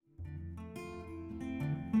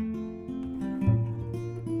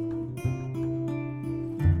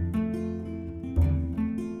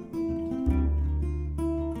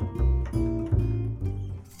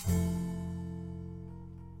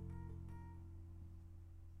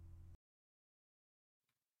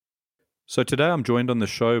So today I'm joined on the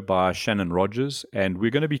show by Shannon Rogers, and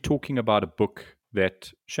we're going to be talking about a book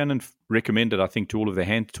that Shannon recommended, I think, to all of the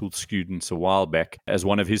hand tool students a while back as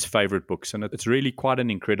one of his favorite books. And it's really quite an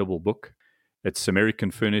incredible book. It's American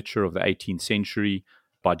Furniture of the 18th Century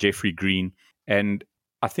by Geoffrey Green. And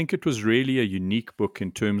I think it was really a unique book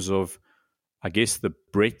in terms of, I guess, the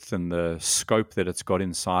breadth and the scope that it's got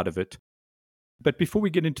inside of it. But before we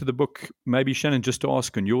get into the book, maybe Shannon, just to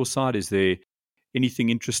ask on your side, is there anything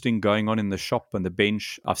interesting going on in the shop and the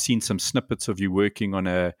bench? I've seen some snippets of you working on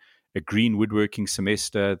a green woodworking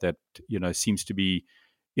semester that, seems to be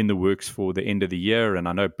in the works for the end of the year. And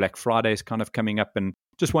I know Black Friday is kind of coming up, and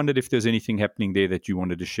just wondered if there's anything happening there that you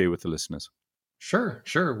wanted to share with the listeners. Sure.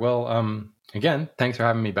 Well, again, thanks for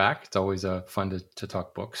having me back. It's always fun to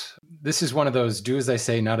talk books. This is one of those do as I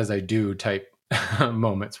say, not as I do type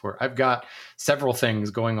moments where I've got several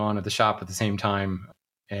things going on at the shop at the same time.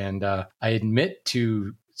 And I admit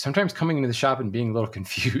to sometimes coming into the shop and being a little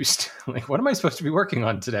confused. Like, what am I supposed to be working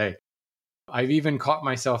on today? I've even caught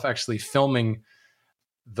myself actually filming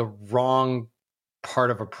the wrong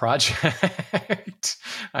part of a project.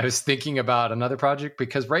 I was thinking about another project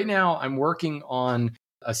because right now I'm working on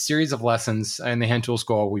a series of lessons in the hand tool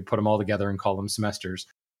school. We put them all together and call them semesters.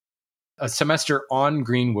 A semester on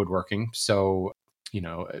green woodworking. So,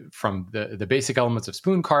 from the basic elements of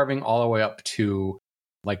spoon carving all the way up to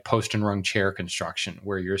like post and rung chair construction,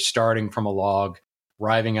 where you're starting from a log,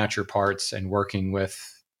 riving out your parts and working with,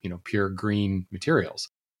 pure green materials.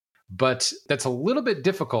 But that's a little bit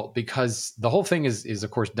difficult because the whole thing is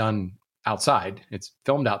of course done outside. It's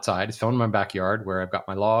filmed outside. It's filmed in my backyard where I've got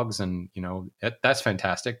my logs and, that's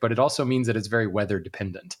fantastic. But it also means that it's very weather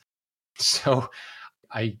dependent. So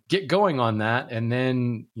I get going on that. And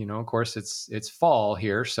then, of course, it's fall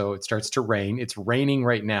here. So it starts to rain. It's raining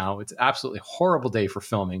right now. It's absolutely horrible day for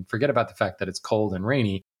filming. Forget about the fact that it's cold and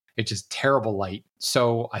rainy. It's just terrible light.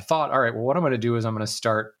 So I thought, all right, well, what I'm going to do is I'm going to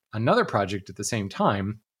start another project at the same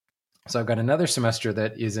time. So I've got another semester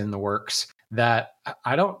that is in the works that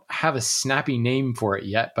I don't have a snappy name for it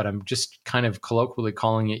yet, but I'm just kind of colloquially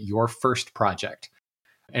calling it Your First Project.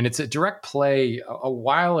 And it's a direct play. A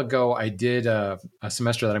while ago, I did a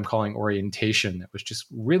semester that I'm calling Orientation that was just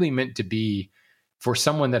really meant to be for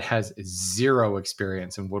someone that has zero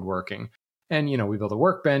experience in woodworking. And, we build a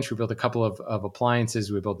workbench, we build a couple of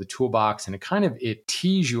appliances, we build the toolbox, and it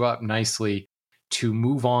tees you up nicely to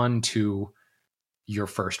move on to your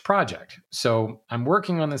first project. So I'm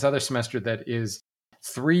working on this other semester that is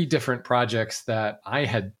 3 different projects that I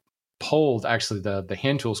had polled actually the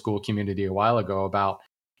hand tool school community a while ago about,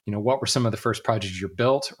 what were some of the first projects you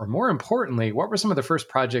built, or more importantly, what were some of the first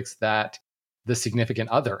projects that the significant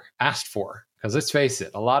other asked for? Because let's face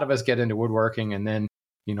it, a lot of us get into woodworking and then,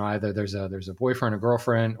 either there's a boyfriend or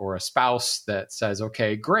girlfriend or a spouse that says,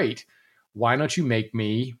 okay, great. Why don't you make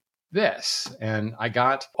me this? And I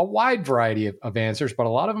got a wide variety of answers, but a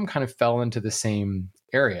lot of them kind of fell into the same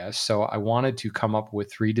area. So I wanted to come up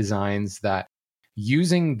with 3 designs that,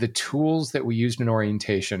 using the tools that we used in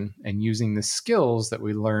orientation and using the skills that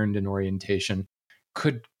we learned in orientation,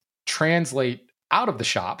 could translate out of the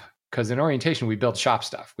shop. Because in orientation, we build shop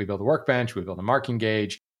stuff. We build a workbench, we build a marking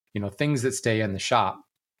gauge, things that stay in the shop.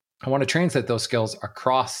 I want to translate those skills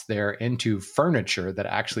across there into furniture that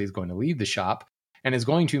actually is going to leave the shop and is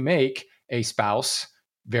going to make a spouse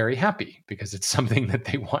very happy because it's something that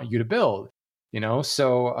they want you to build,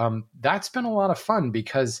 So that's been a lot of fun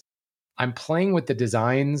because I'm playing with the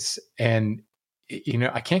designs and,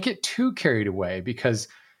 I can't get too carried away because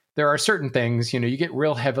there are certain things, you get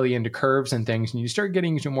real heavily into curves and things, and you start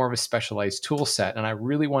getting into more of a specialized tool set. And I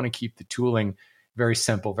really want to keep the tooling very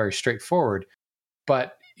simple, very straightforward.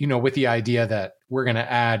 But, with the idea that we're going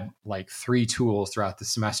to add like 3 tools throughout the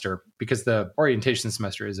semester, because the orientation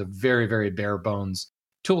semester is a very, very bare bones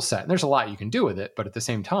tool set. And there's a lot you can do with it. But at the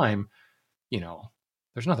same time,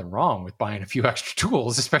 there's nothing wrong with buying a few extra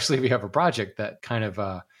tools, especially if you have a project that kind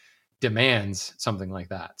of demands something like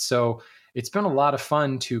that. So it's been a lot of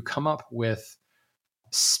fun to come up with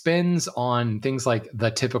spins on things like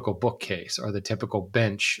the typical bookcase or the typical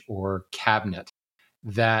bench or cabinet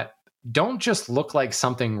that don't just look like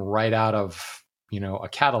something right out of, a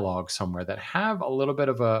catalog somewhere, that have a little bit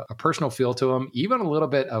of a personal feel to them, even a little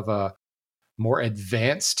bit of a more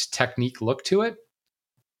advanced technique look to it.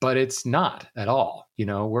 But it's not at all.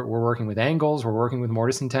 We're working with angles, we're working with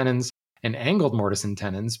mortise and tenons and angled mortise and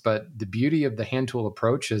tenons. But the beauty of the hand tool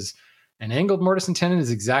approach is an angled mortise and tenon is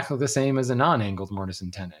exactly the same as a non-angled mortise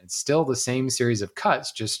and tenon. It's still the same series of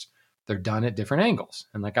cuts, just they're done at different angles.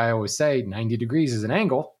 And like I always say, 90 degrees is an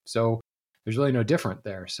angle. So there's really no different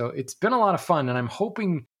there. So it's been a lot of fun. And I'm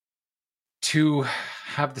hoping to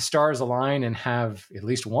have the stars align and have at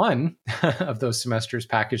least one of those semesters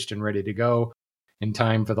packaged and ready to go in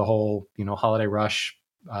time for the whole, holiday rush.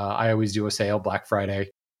 I always do a sale, Black Friday.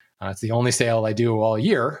 It's the only sale I do all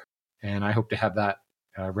year, and I hope to have that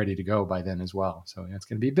ready to go by then as well. So it's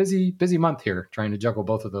going to be a busy month here, trying to juggle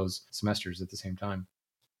both of those semesters at the same time.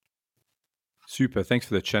 Super. Thanks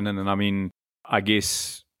for that, Shannon. And I mean, I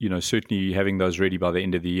guess, certainly having those ready by the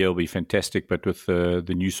end of the year will be fantastic. But with the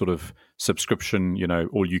new sort of subscription,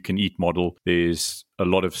 all you can eat model, there's a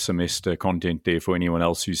lot of semester content there for anyone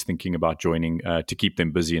else who's thinking about joining to keep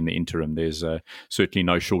them busy in the interim. There's certainly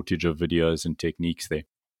no shortage of videos and techniques there.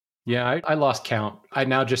 Yeah, I lost count. I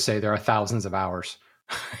now just say there are thousands of hours.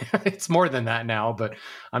 It's more than that now, but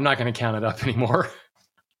I'm not going to count it up anymore.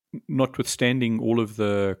 Notwithstanding all of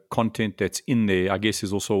the content that's in there, I guess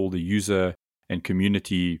there's also all the user and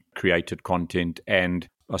community created content. And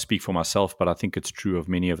I speak for myself, but I think it's true of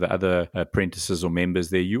many of the other apprentices or members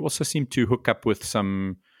there. You also seem to hook up with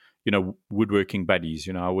some, woodworking buddies.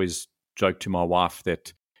 I always joke to my wife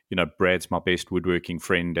that, Brad's my best woodworking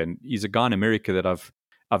friend, and he's a guy in America that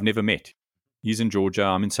I've never met. He's in Georgia,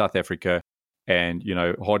 I'm in South Africa. And,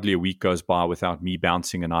 hardly a week goes by without me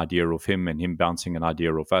bouncing an idea of him and him bouncing an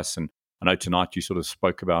idea of us. And I know tonight you sort of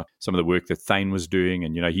spoke about some of the work that Thane was doing,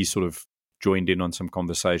 and, he sort of joined in on some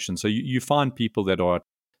conversations. So you find people that are at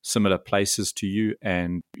similar places to you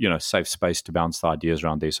and, safe space to bounce the ideas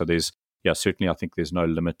around there. So certainly I think there's no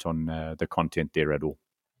limit on the content there at all.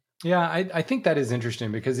 Yeah, I think that is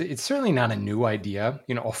interesting because it's certainly not a new idea.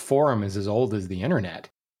 A forum is as old as the internet,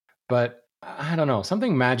 but I don't know,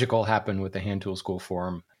 something magical happened with the Hand Tool School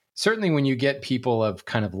forum. Certainly when you get people of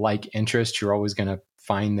kind of like interest, you're always going to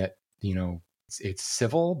find that, it's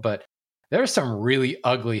civil, but there are some really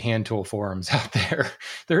ugly hand tool forums out there.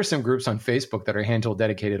 There are some groups on Facebook that are hand tool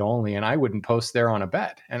dedicated only, and I wouldn't post there on a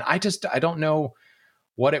bet. And I don't know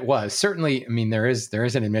what it was. Certainly, I mean, there is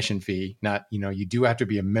an admission fee. Not, you do have to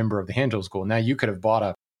be a member of the Hand Tool School. Now you could have bought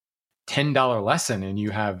a $10 lesson and you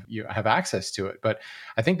have access to it. But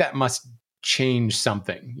I think that must change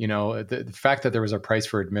something. The fact that there was a price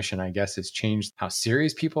for admission, I guess, has changed how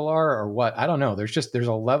serious people are or what. I don't know. There's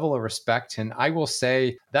a level of respect. And I will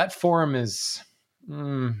say that forum is,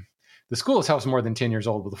 the school itself is more than 10 years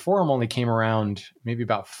old, but the forum only came around maybe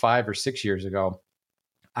about 5 or 6 years ago.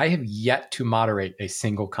 I have yet to moderate a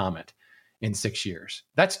single comment in 6 years.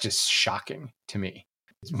 That's just shocking to me.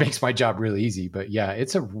 It makes my job really easy, but yeah,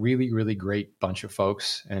 it's a really, really great bunch of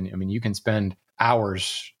folks. And I mean, you can spend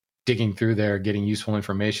hours digging through there, getting useful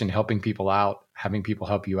information, helping people out, having people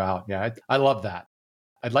help you out. Yeah, I love that.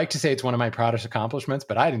 I'd like to say it's one of my proudest accomplishments,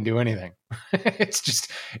 but I didn't do anything. It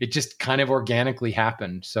just kind of organically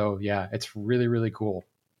happened. So yeah, it's really, really cool.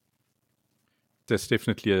 That's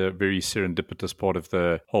definitely a very serendipitous part of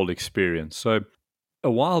the whole experience. So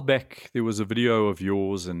a while back, there was a video of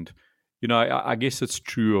yours, and, I guess it's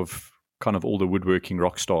true of kind of all the woodworking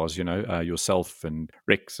rock stars, yourself and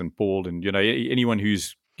Rex and Paul and, anyone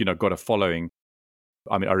who's, got a following.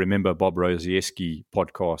 I mean, I remember Bob Rosieski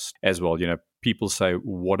podcast as well. People say,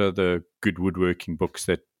 what are the good woodworking books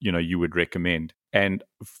that, you would recommend? And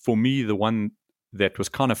for me, the one that was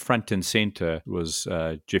kind of front and center was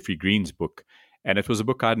Jeffrey Green's book. And it was a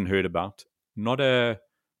book I hadn't heard about. Not a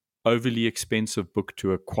overly expensive book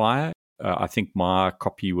to acquire. I think my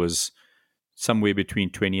copy was somewhere between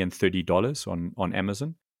 $20 and $30 on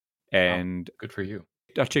Amazon. And wow, good for you.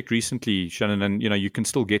 I checked recently, Shannon, and you can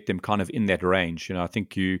still get them kind of in that range. I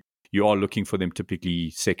think you are looking for them typically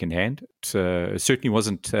secondhand. It certainly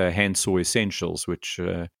wasn't Handsaw Essentials, which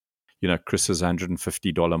Chris's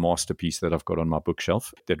 $150 masterpiece that I've got on my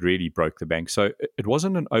bookshelf that really broke the bank. So it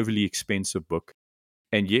wasn't an overly expensive book,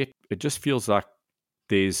 and yet it just feels like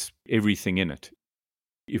there's everything in it.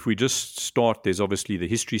 If we just start, there's obviously the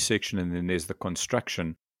history section, and then there's the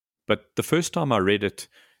construction. But the first time I read it,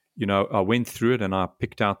 I went through it and I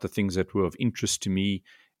picked out the things that were of interest to me.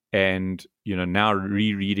 And, now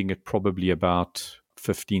rereading it probably about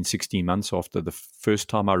 15, 16 months after the first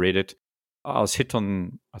time I read it, I was hit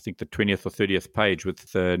on, I think, the 20th or 30th page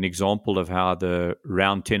with an example of how the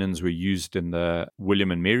round tenons were used in the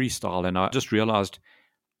William and Mary style. And I just realized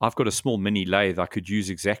I've got a small mini lathe. I could use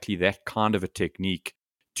exactly that kind of a technique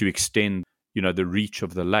to extend the reach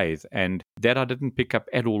of the lathe. And that I didn't pick up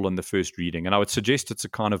at all on the first reading. And I would suggest it's a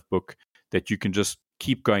kind of book that you can just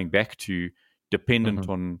keep going back to, dependent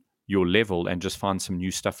on your level, and just find some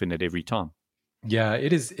new stuff in it every time. Yeah,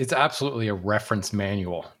 it is. It's absolutely a reference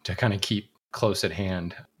manual to kind of keep close at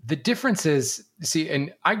hand. The difference is,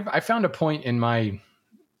 and I found a point in my,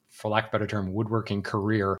 for lack of a better term, woodworking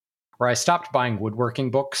career where I stopped buying woodworking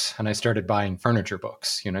books and I started buying furniture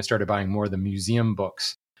books. I started buying more of the museum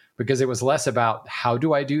books because it was less about how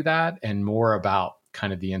do I do that and more about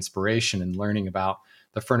kind of the inspiration and learning about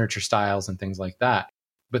the furniture styles and things like that.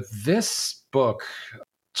 But this book,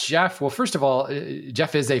 Jeff, well, first of all,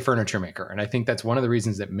 Jeff is a furniture maker. And I think that's one of the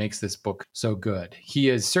reasons that makes this book so good. He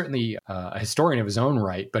is certainly a historian of his own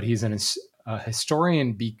right, but he's a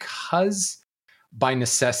historian because by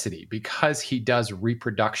necessity, because he does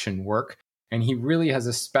reproduction work. And he really has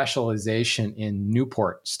a specialization in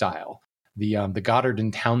Newport style, the Goddard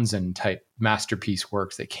and Townsend type masterpiece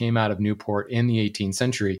works that came out of Newport in the 18th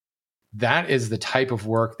century. That is the type of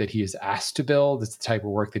work that he is asked to build. It's the type of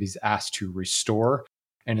work that he's asked to restore,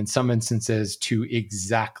 and in some instances to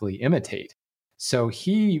exactly imitate. So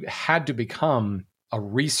he had to become a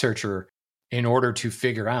researcher in order to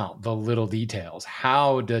figure out the little details.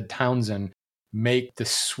 How did Townsend make the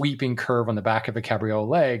sweeping curve on the back of a cabriole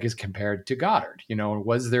leg as compared to Goddard?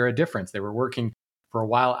 Was there a difference? They were working for a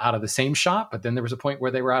while out of the same shop, but then there was a point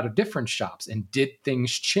where they were out of different shops. And did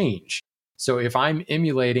things change? So if I'm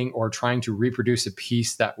emulating or trying to reproduce a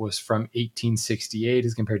piece that was from 1868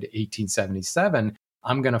 as compared to 1877,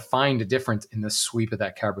 I'm going to find a difference in the sweep of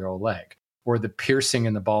that cabriole leg, or the piercing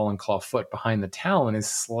in the ball and claw foot behind the talon is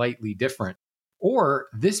slightly different. Or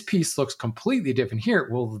this piece looks completely different here.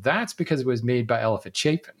 Well, that's because it was made by Eliphas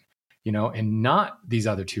Chapin, and not these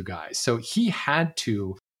other two guys. So he had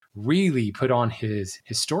to really put on his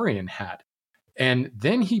historian hat. And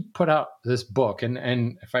then he put out this book.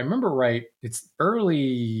 And if I remember right, it's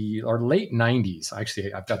early or late 90s.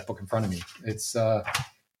 Actually, I've got the book in front of me. It's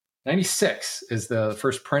 96 is the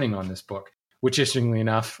first printing on this book, which interestingly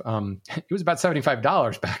enough, it was about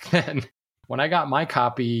 $75 back then. When I got my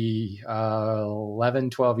copy 11,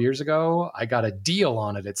 12 years ago, I got a deal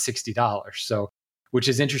on it at $60. So, which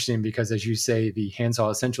is interesting because, as you say, the Handsaw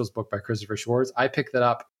Essentials book by Christopher Schwartz, I picked it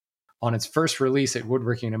up on its first release at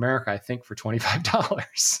Woodworking in America, I think for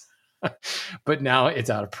 $25. But now it's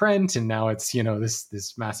out of print, and now it's,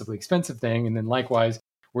 this massively expensive thing. And then likewise,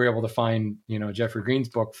 we're able to find, Jeffrey Green's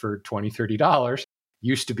book for $20, $30.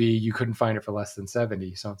 Used to be you couldn't find it for less than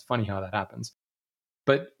 70. So it's funny how that happens.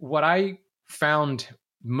 But what I found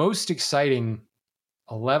most exciting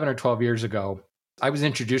 11 or 12 years ago, I was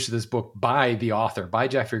introduced to this book by the author, by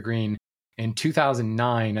Jeffrey Green, in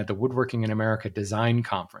 2009 at the Woodworking in America Design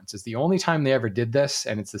Conference. It's the only time they ever did this,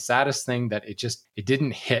 and it's the saddest thing that it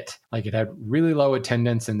didn't hit. Like, it had really low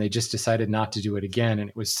attendance, and they just decided not to do it again. And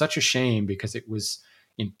it was such a shame because it was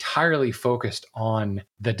entirely focused on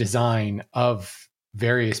the design of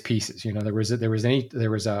various pieces. There was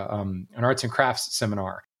an arts and crafts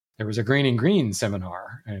seminar. There was a green and green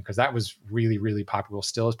seminar, because that was really, really popular,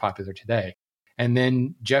 still is popular today. And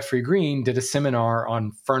then Jeffrey Green did a seminar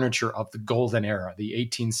on furniture of the golden era, the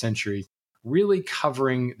 18th century, really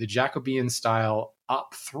covering the Jacobean style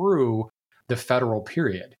up through the Federal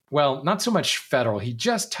period. Well, not so much Federal. He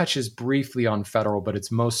just touches briefly on Federal, but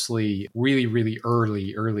it's mostly really, really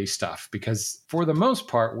early stuff, because for the most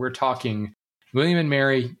part, we're talking William and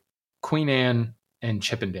Mary, Queen Anne, and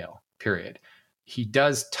Chippendale period. He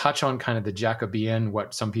does touch on kind of the Jacobean,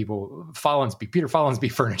 what some people, Peter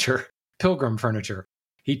Follansbee furniture, Pilgrim furniture.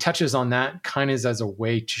 He touches on that kind of as a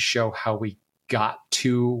way to show how we got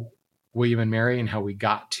to William and Mary and how we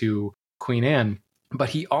got to Queen Anne. But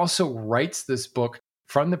he also writes this book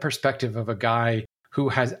from the perspective of a guy who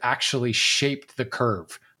has actually shaped the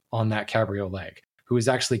curve on that cabriole leg, who has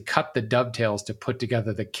actually cut the dovetails to put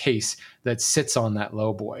together the case that sits on that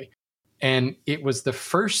lowboy. And it was the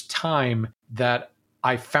first time that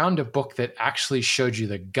I found a book that actually showed you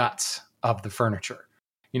the guts of the furniture.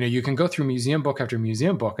 You can go through museum book after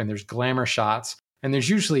museum book, and there's glamour shots, and there's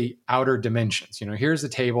usually outer dimensions. Here's the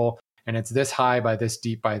table, and it's this high by this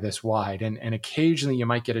deep by this wide. And occasionally you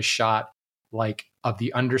might get a shot like of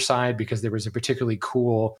the underside because there was a particularly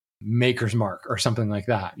cool maker's mark or something like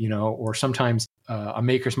that, or sometimes a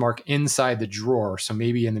maker's mark inside the drawer. So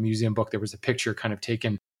maybe in the museum book, there was a picture kind of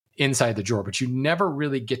taken inside the drawer, but you never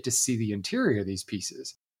really get to see the interior of these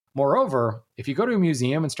pieces. Moreover, if you go to a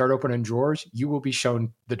museum and start opening drawers, you will be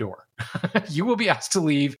shown the door. You will be asked to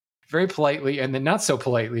leave very politely, and then not so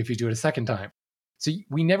politely if you do it a second time. So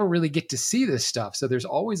we never really get to see this stuff. So there's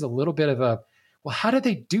always a little bit of well, how did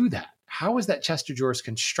they do that? How is that chest of drawers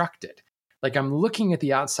constructed? Like, I'm looking at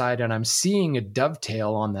the outside and I'm seeing a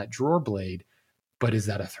dovetail on that drawer blade, but is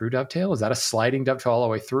that a through dovetail? Is that a sliding dovetail all the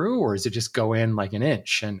way through? Or is it just go in like an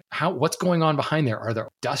inch? And what's going on behind there? Are there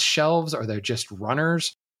dust shelves? Are there just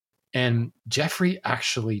runners? And Jeffrey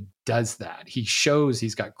actually does that.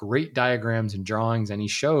 He's got great diagrams and drawings, and he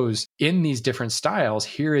shows in these different styles,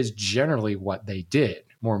 here is generally what they did.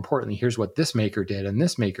 more importantly, here's what this maker did and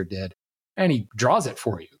this maker did. And he draws it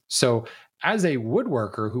for you. So as a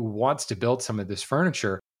woodworker who wants to build some of this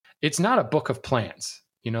furniture, it's not a book of plans.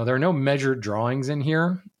 There are no measured drawings in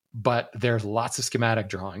here, but there's lots of schematic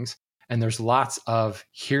drawings and there's lots of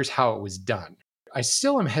here's how it was done. I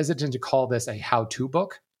still am hesitant to call this a how-to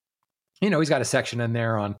book. He's got a section in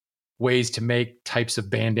there on ways to make types of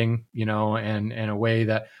banding, and a way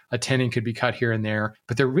that a tenon could be cut here and there.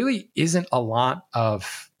 But there really isn't a lot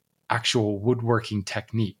of actual woodworking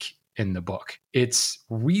technique in the book. It's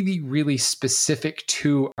really, really specific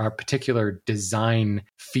to a particular design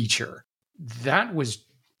feature. That was,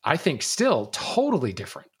 I think, still totally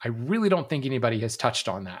different. I really don't think anybody has touched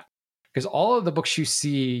on that, because all of the books you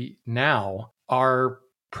see now are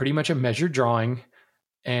pretty much a measured drawing.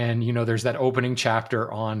 And, there's that opening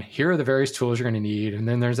chapter on here are the various tools you're going to need. And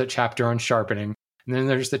then there's that chapter on sharpening. And then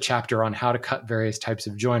there's the chapter on how to cut various types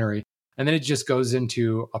of joinery. And then it just goes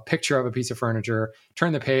into a picture of a piece of furniture,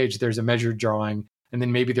 turn the page, there's a measured drawing, and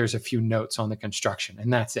then maybe there's a few notes on the construction.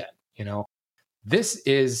 And that's it. This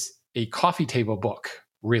is a coffee table book,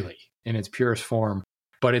 really, in its purest form.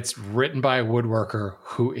 But it's written by a woodworker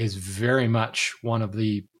who is very much one of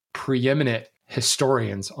the preeminent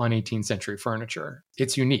historians on 18th century furniture.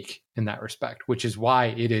 It's unique in that respect, which is why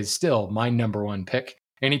it is still my number one pick.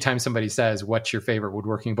 Anytime somebody says, what's your favorite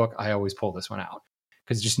woodworking book? I always pull this one out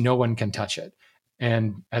because just no one can touch it.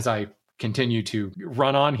 And as I continue to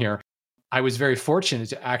run on here, I was very fortunate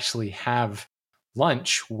to actually have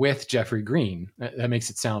lunch with Jeffrey Green. That makes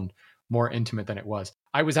it sound more intimate than it was.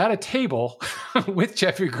 I was at a table with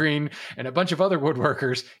Jeffrey Green and a bunch of other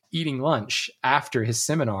woodworkers eating lunch after his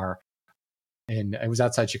seminar. And I was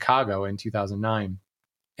outside Chicago in 2009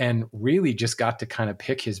 and really just got to kind of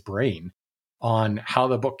pick his brain on how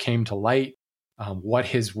the book came to light, what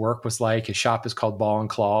his work was like. His shop is called Ball and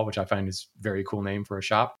Claw, which I find is a very cool name for a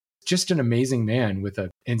shop. Just an amazing man with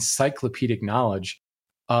an encyclopedic knowledge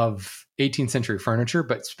of 18th century furniture,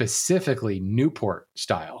 but specifically Newport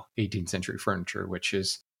style 18th century furniture, which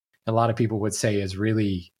is a lot of people would say is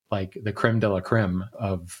really like the creme de la creme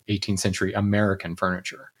of 18th century American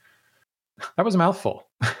furniture. That was a mouthful.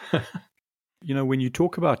 When you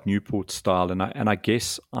talk about Newport style, and I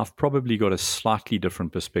guess I've probably got a slightly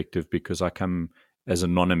different perspective because I come as a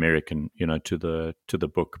non-American, to the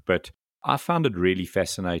book. But I found it really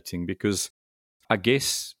fascinating because I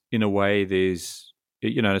guess in a way there's,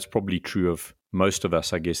 it's probably true of most of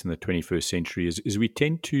us, I guess, in the 21st century, is we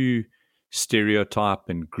tend to stereotype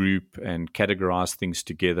and group and categorize things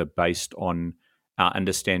together based on our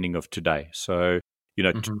understanding of today. So,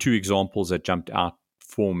 two examples that jumped out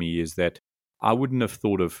for me is that I wouldn't have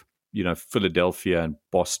thought of, Philadelphia and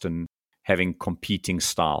Boston having competing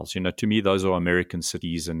styles. To me, those are American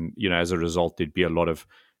cities. And, as a result, there'd be a lot of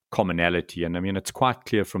commonality. And I mean, it's quite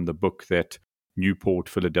clear from the book that Newport,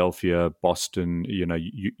 Philadelphia, Boston,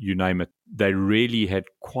 you name it, they really had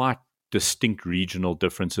quite distinct regional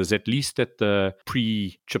differences, at least at the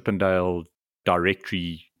pre-Chippendale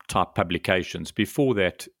directory type publications. Before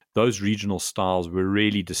that, those regional styles were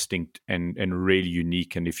really distinct and really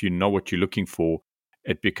unique. And if you know what you're looking for,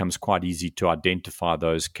 it becomes quite easy to identify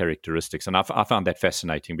those characteristics. And I found that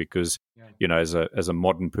fascinating because, as a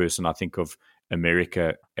modern person, I think of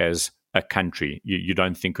America as a country. You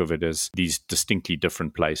don't think of it as these distinctly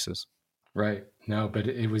different places. Right. No, but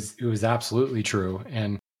it was absolutely true.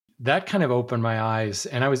 And that kind of opened my eyes.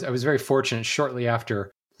 And I was very fortunate shortly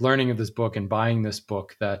after learning of this book and buying this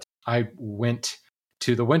book that I went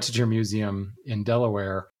to the Wintiter Museum in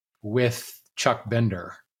Delaware with Chuck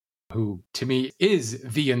Bender, who to me is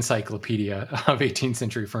the encyclopedia of 18th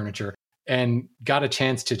century furniture, and got a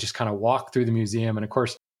chance to just kind of walk through the museum. And of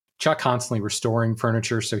course, Chuck constantly restoring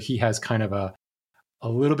furniture, so he has kind of a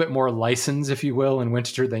little bit more license, if you will, in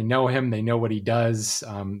Wintiter. They know him, they know what he does,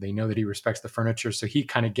 they know that he respects the furniture, so he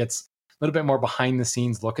kind of gets a little bit more behind the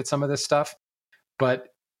scenes look at some of this stuff. But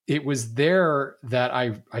it was there that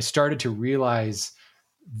I started to realize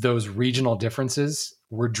those regional differences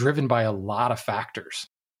were driven by a lot of factors.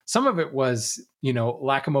 Some of it was,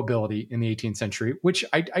 lack of mobility in the 18th century, which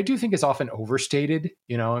I do think is often overstated.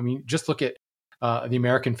 Just look at the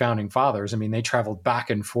American founding fathers. I mean, they traveled back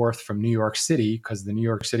and forth from New York City because the New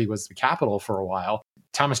York City was the capital for a while.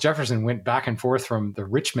 Thomas Jefferson went back and forth from the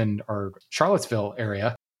Richmond or Charlottesville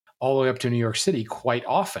area all the way up to New York City quite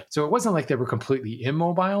often. So it wasn't like they were completely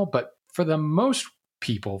immobile, but for the most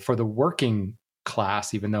people, for the working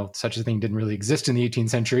class, even though such a thing didn't really exist in the 18th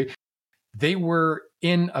century, they were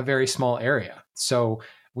in a very small area. So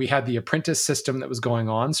we had the apprentice system that was going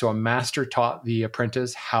on. So a master taught the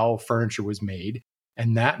apprentice how furniture was made.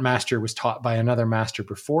 And that master was taught by another master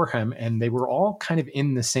before him, and they were all kind of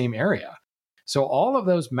in the same area. So all of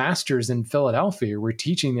those masters in Philadelphia were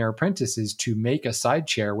teaching their apprentices to make a side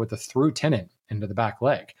chair with a through tenon into the back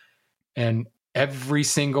leg. And every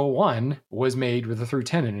single one was made with a through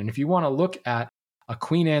tenon. And if you want to look at a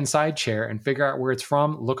Queen Anne side chair and figure out where it's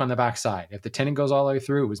from, look on the back side. If the tenon goes all the way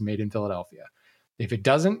through, it was made in Philadelphia. If it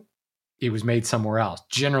doesn't, it was made somewhere else,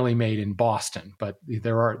 generally made in Boston. But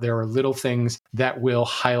there are little things that will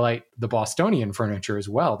highlight the Bostonian furniture as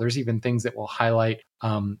well. There's even things that will highlight,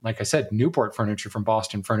 like I said, Newport furniture from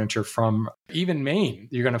Boston, furniture from even Maine.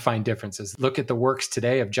 You're going to find differences. Look at the works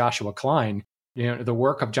today of Joshua Klein. The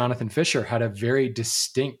work of Jonathan Fisher had a very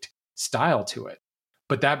distinct style to it.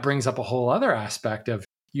 But that brings up a whole other aspect of,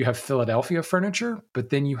 you have Philadelphia furniture,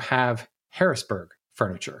 but then you have Harrisburg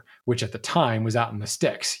furniture, which at the time was out in the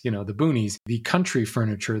sticks, the boonies, the country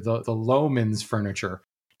furniture, the lowman's furniture,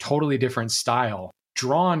 totally different style,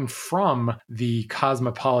 drawn from the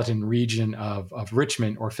cosmopolitan region of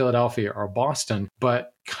Richmond or Philadelphia or Boston,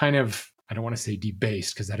 but kind of, I don't want to say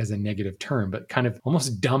debased because that is a negative term, but kind of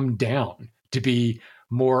almost dumbed down to be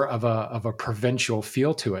more of a provincial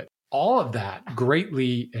feel to it. All of that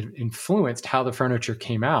greatly influenced how the furniture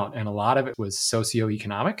came out. And a lot of it was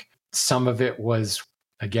socioeconomic. Some of it was,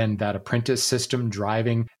 again, that apprentice system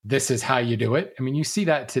driving, this is how you do it. I mean, you see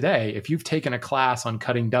that today. If you've taken a class on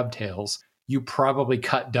cutting dovetails, you probably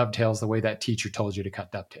cut dovetails the way that teacher told you to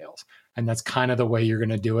cut dovetails. And that's kind of the way you're going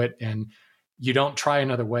to do it. And you don't try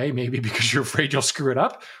another way, maybe because you're afraid you'll screw it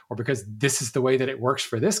up, or because this is the way that it works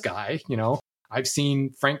for this guy. I've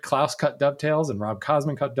seen Frank Klaus cut dovetails and Rob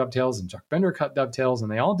Cosman cut dovetails and Chuck Bender cut dovetails, and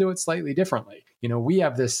they all do it slightly differently. We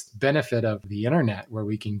have this benefit of the internet where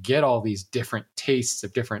we can get all these different tastes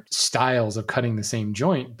of different styles of cutting the same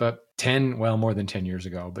joint. But more than 10 years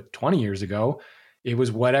ago, but 20 years ago, it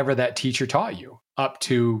was whatever that teacher taught you, up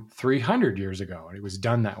to 300 years ago. And it was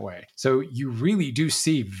done that way. So you really do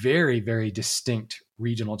see very, very distinct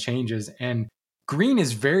regional changes. And Green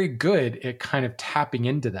is very good at kind of tapping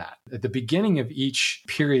into that. At the beginning of each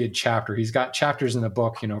period chapter, he's got chapters in the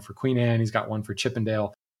book, for Queen Anne, he's got one for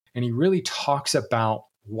Chippendale, and he really talks about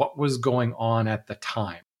what was going on at the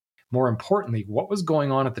time. More importantly, what was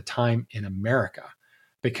going on at the time in America,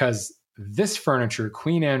 because this furniture,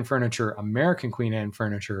 Queen Anne furniture, American Queen Anne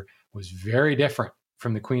furniture, was very different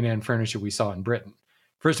from the Queen Anne furniture we saw in Britain.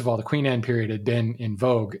 First of all, the Queen Anne period had been in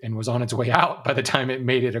vogue and was on its way out by the time it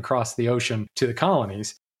made it across the ocean to the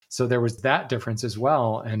colonies. So there was that difference as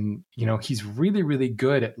well. And, he's really, really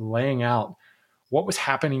good at laying out what was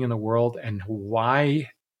happening in the world and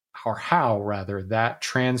how that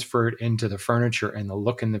transferred into the furniture and the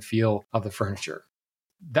look and the feel of the furniture.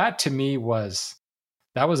 That to me was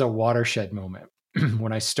a watershed moment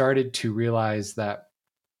when I started to realize that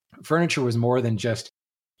furniture was more than just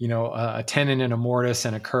a tenon and a mortise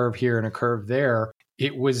and a curve here and a curve there.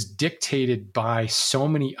 It was dictated by so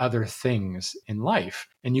many other things in life.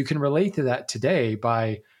 And you can relate to that today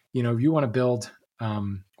by, if you want to build,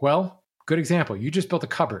 good example. You just built a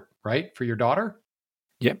cupboard, right? For your daughter?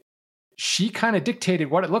 Yep. She kind of dictated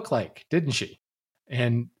what it looked like, didn't she?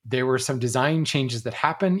 And there were some design changes that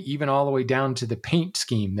happened, even all the way down to the paint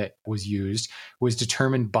scheme that was used was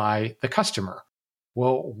determined by the customer.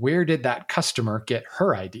 Well, where did that customer get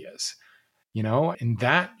her ideas? And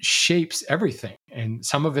that shapes everything. And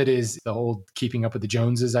some of it is the old Keeping Up with the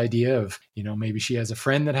Joneses idea of, maybe she has a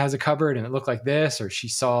friend that has a cupboard and it looked like this, or she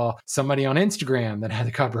saw somebody on Instagram that had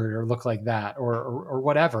a cupboard or looked like that, or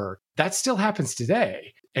whatever. That still happens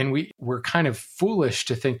today. And we're kind of foolish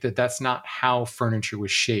to think that that's not how furniture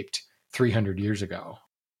was shaped 300 years ago.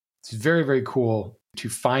 It's very, very cool to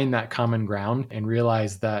find that common ground and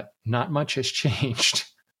realize that not much has changed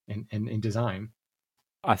in design.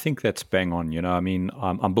 I think that's bang on.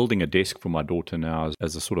 I'm building a desk for my daughter now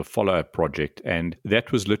as a sort of follow-up project. And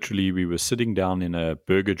that was literally, we were sitting down in a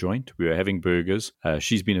burger joint. We were having burgers.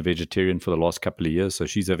 She's been a vegetarian for the last couple of years. So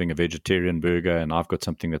she's having a vegetarian burger. And I've got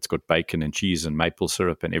something that's got bacon and cheese and maple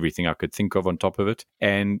syrup and everything I could think of on top of it.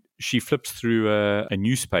 And she flips through a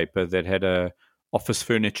newspaper that had a office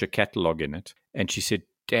furniture catalog in it. And she said,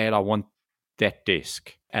 "Dad, I want that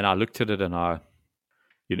desk." And I looked at it and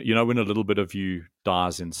when a little bit of you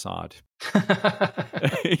dies inside.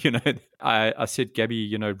 I said,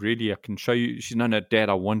 "Gabby, really, I can show you." She said, "No, Dad,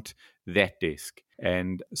 I want that desk."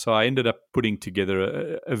 And so I ended up putting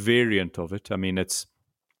together a variant of it. I mean,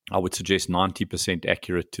 I would suggest 90%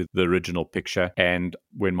 accurate to the original picture. And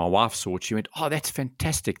when my wife saw it, she went, "Oh, that's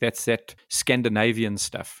fantastic. That's that Scandinavian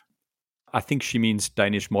stuff." I think she means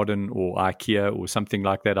Danish Modern or IKEA or something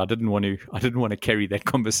like that. I didn't want to carry that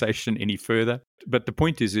conversation any further. But the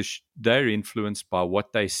point is they're influenced by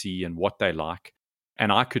what they see and what they like.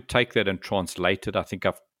 And I could take that and translate it. I think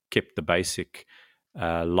I've kept the basic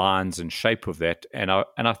lines and shape of that. And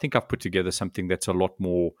I think I've put together something that's a lot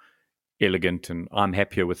more elegant, and I'm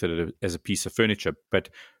happier with it as a piece of furniture. But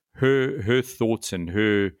her thoughts and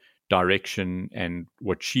her direction and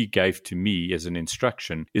what she gave to me as an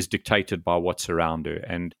instruction is dictated by what's around her.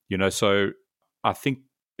 And, so I think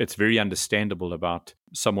it's very understandable about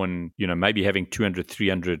someone, maybe having 200,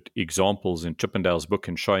 300 examples in Chippendale's book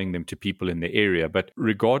and showing them to people in the area. But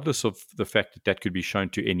regardless of the fact that could be shown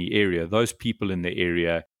to any area, those people in the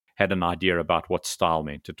area had an idea about what style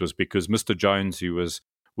meant. It was because Mr. Jones, who was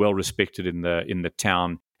well respected in the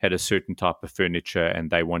town, had a certain type of furniture and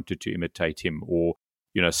they wanted to imitate him. Or,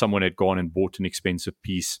 someone had gone and bought an expensive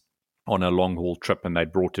piece on a long haul trip and they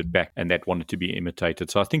brought it back and that wanted to be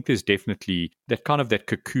imitated. So I think there's definitely that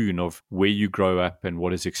cocoon of where you grow up and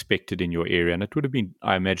what is expected in your area. And it would have been,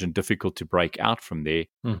 I imagine, difficult to break out from there.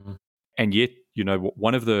 Mm-hmm. And yet,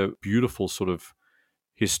 one of the beautiful sort of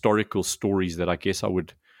historical stories that I guess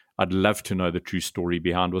I'd love to know the true story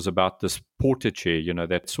behind was about this porter chair,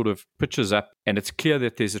 that sort of pitches up, and it's clear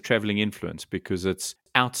that there's a traveling influence because it's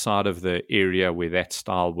outside of the area where that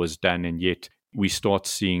style was done, and yet we start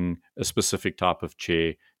seeing a specific type of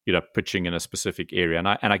chair, pitching in a specific area.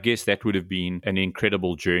 And I guess that would have been an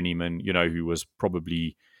incredible journeyman, who was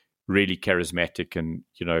probably really charismatic and,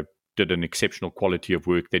 did an exceptional quality of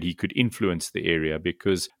work that he could influence the area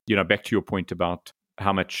because, back to your point about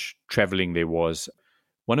how much traveling there was,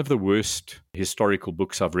 one of the worst historical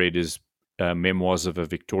books I've read is Memoirs of a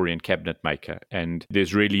Victorian Cabinet Maker. And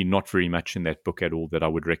there's really not very much in that book at all that I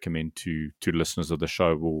would recommend to listeners of the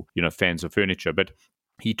show or, fans of furniture. But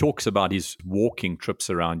he talks about his walking trips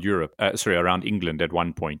around around England at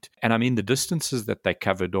one point. And I mean, the distances that they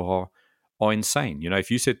covered are insane. If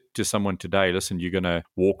you said to someone today, listen, you're going to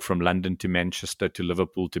walk from London to Manchester to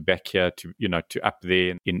Liverpool to back here to, to up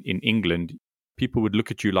there in England, people would look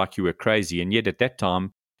at you like you were crazy. And yet at that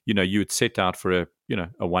time, you would set out for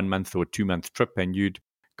a 1 month or 2 month trip and you'd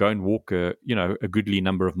go and walk a goodly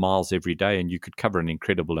number of miles every day and you could cover an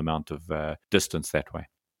incredible amount of distance that way.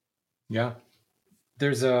 Yeah.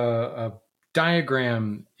 There's a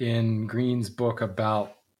diagram in Green's book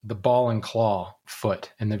about the ball and claw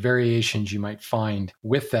foot and the variations you might find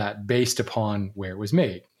with that based upon where it was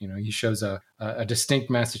made. He shows a distinct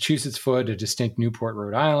Massachusetts foot, a distinct Newport,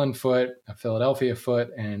 Rhode Island foot, a Philadelphia foot,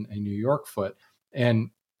 and a New York foot. And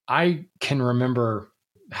I can remember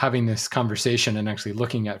having this conversation and actually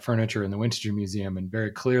looking at furniture in the Winterthur Museum and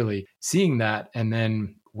very clearly seeing that. And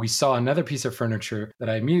then we saw another piece of furniture that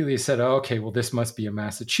I immediately said, oh, okay, well, this must be a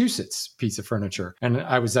Massachusetts piece of furniture. And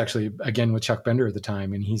I was actually, again, with Chuck Bender at the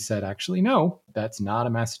time. And he said, actually, no, that's not a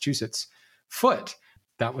Massachusetts foot.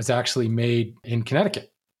 That was actually made in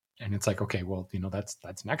Connecticut. And it's like, okay, well,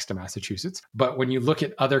 that's next to Massachusetts. But when you look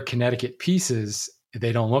at other Connecticut pieces,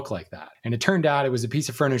 they don't look like that. And it turned out it was a piece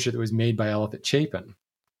of furniture that was made by Eliphalet Chapin.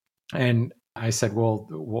 And I said,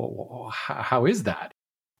 well, how is that?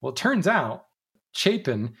 Well, it turns out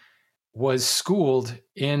Chapin was schooled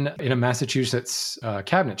in a Massachusetts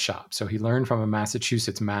cabinet shop. So he learned from a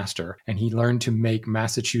Massachusetts master, and he learned to make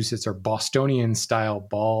Massachusetts or Bostonian style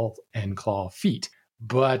ball and claw feet.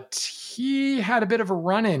 But he had a bit of a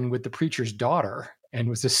run-in with the preacher's daughter and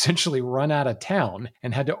was essentially run out of town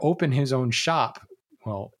and had to open his own shop,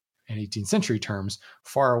 well, in 18th century terms,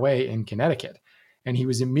 far away in Connecticut. And he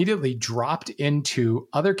was immediately dropped into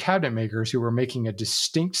other cabinet makers who were making a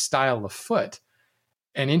distinct style of foot.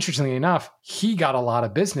 And interestingly enough, he got a lot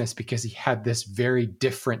of business because he had this very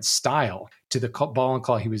different style to the ball and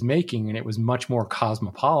claw he was making. And it was much more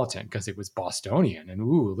cosmopolitan because it was Bostonian. And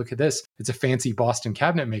ooh, look at this. It's a fancy Boston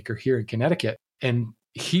cabinet maker here in Connecticut. And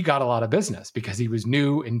he got a lot of business because he was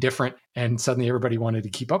new and different. And suddenly everybody wanted to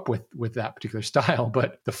keep up with that particular style.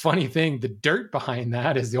 But the funny thing, the dirt behind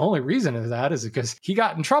that is the only reason of that is because he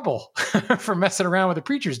got in trouble for messing around with the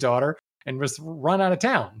preacher's daughter and was run out of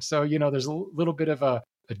town. So, there's a little bit of a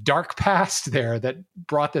dark past there that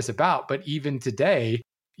brought this about. But even today,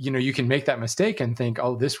 you can make that mistake and think,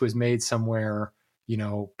 oh, this was made somewhere,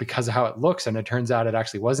 because of how it looks. And it turns out it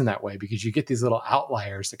actually wasn't that way because you get these little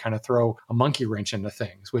outliers that kind of throw a monkey wrench into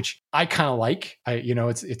things, which I kind of like.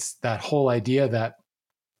 It's that whole idea that,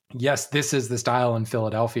 yes, this is the style in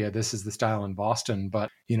Philadelphia, this is the style in Boston, but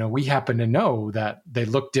we happen to know that they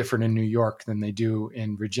look different in New York than they do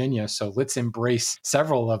in Virginia. So let's embrace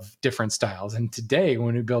several of different styles. And today,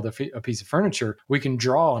 when we build a piece of furniture, we can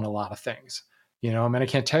draw on a lot of things. I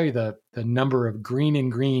can't tell you the number of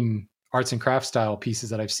green arts and crafts style pieces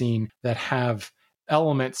that I've seen that have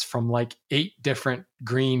elements from like 8 different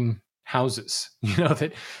green houses.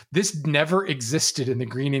 That this never existed in the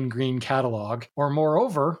Green and Green catalog. Or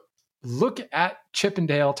moreover, look at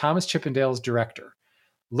Chippendale, Thomas Chippendale's director.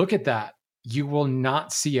 Look at that. You will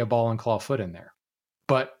not see a ball and claw foot in there.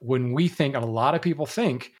 But when we think, and a lot of people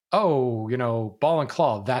think, oh, ball and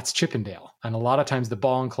claw, that's Chippendale. And a lot of times the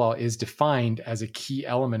ball and claw is defined as a key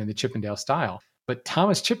element in the Chippendale style. But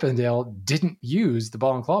Thomas Chippendale didn't use the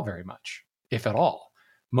ball and claw very much, if at all.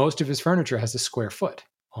 Most of his furniture has a square foot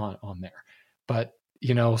on there. But,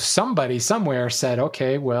 somebody somewhere said,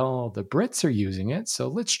 okay, well, the Brits are using it, so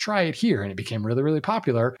let's try it here. And it became really, really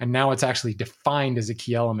popular. And now it's actually defined as a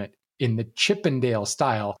key element in the Chippendale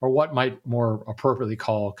style, or what might more appropriately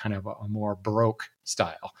call kind of a more Baroque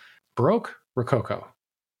style. Baroque, Rococo.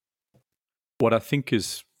 What I think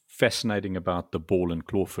is fascinating about the ball and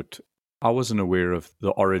clawfoot, I wasn't aware of the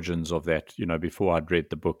origins of that, before I'd read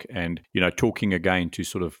the book. And, talking again to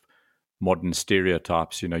sort of modern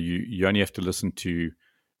stereotypes, you only have to listen to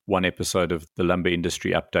one episode of the Lumber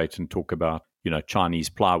Industry Update and talk about, Chinese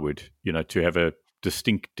plywood, to have a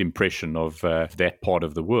distinct impression of that part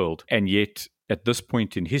of the world. And yet, at this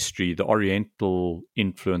point in history, the Oriental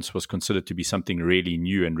influence was considered to be something really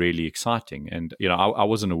new and really exciting. And, I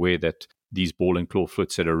wasn't aware that these ball and claw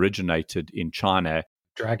foots had originated in China.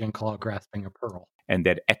 Dragon claw grasping a pearl. And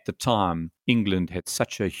that at the time, England had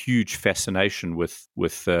such a huge fascination with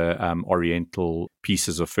Oriental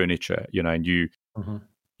pieces of furniture, and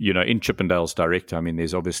in Chippendale's director,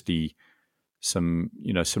 there's obviously some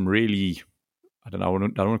really, I don't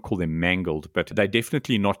want to call them mangled, but they're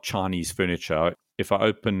definitely not Chinese furniture. If I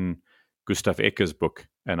open Gustav Ecker's book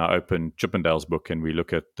and I open Chippendale's book and we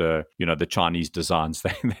look at the Chinese designs,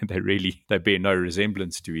 they bear no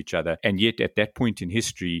resemblance to each other. And yet at that point in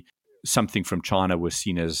history, something from China was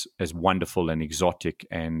seen as wonderful and exotic.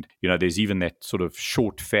 And, there's even that sort of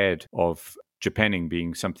short fad of Japanning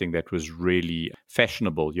being something that was really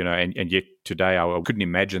fashionable, and yet today I couldn't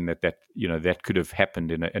imagine that could have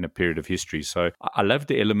happened in a period of history. So I love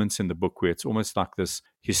the elements in the book where it's almost like this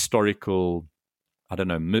historical,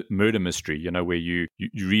 murder mystery, where you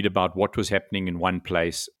read about what was happening in one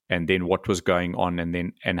place and then what was going on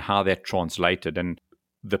and how that translated. And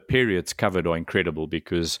the periods covered are incredible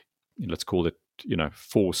because let's call it,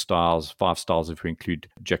 4 styles, 5 styles if we include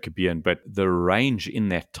Jacobean, but the range in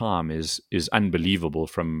that time is unbelievable,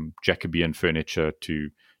 from Jacobean furniture to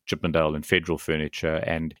Chippendale and Federal furniture.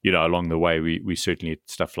 And, along the way, we certainly had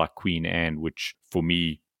stuff like Queen Anne, which for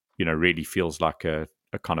me, really feels like a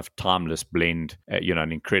kind of timeless blend,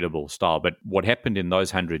 an incredible style. But what happened in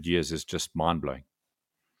those 100 years is just mind-blowing.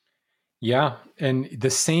 Yeah, and the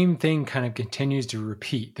same thing kind of continues to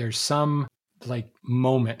repeat. There's some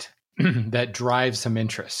moment that drives some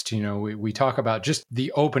interest. We talk about just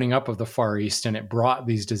the opening up of the Far East, and it brought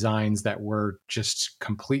these designs that were just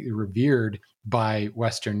completely revered by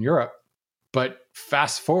Western Europe. But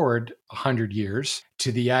fast forward 100 years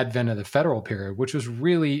to the advent of the Federal period, which was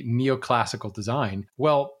really neoclassical design.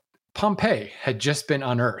 Well, Pompeii had just been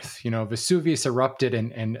unearthed. Vesuvius erupted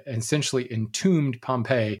and essentially entombed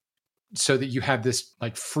Pompeii, so that you have this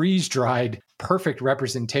freeze-dried, perfect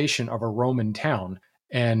representation of a Roman town.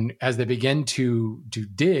 And as they began to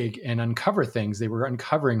dig and uncover things, they were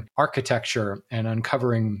uncovering architecture and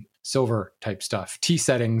uncovering silver type stuff, tea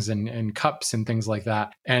settings and cups and things like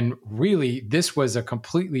that. And really, this was a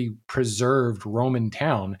completely preserved Roman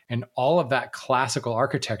town. And all of that classical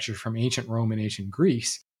architecture from ancient Rome and ancient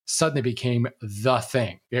Greece suddenly became the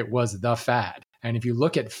thing. It was the fad. And if you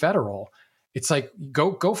look at Federal, it's like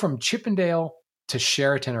go from Chippendale to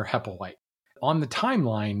Sheraton or Hepplewhite. On the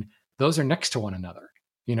timeline, those are next to one another.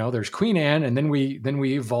 There's Queen Anne, and then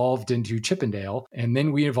we evolved into Chippendale, and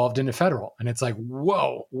then we evolved into Federal. And it's like,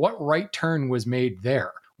 whoa, what right turn was made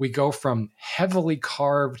there? We go from heavily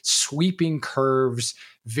carved, sweeping curves,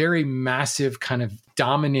 very massive kind of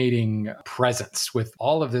dominating presence with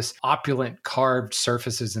all of this opulent carved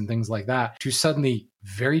surfaces and things like that, to suddenly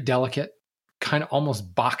very delicate, kind of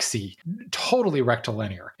almost boxy, totally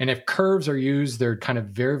rectilinear. And if curves are used, they're kind of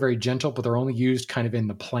very, very gentle, but they're only used kind of in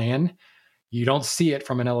the plan. You don't see it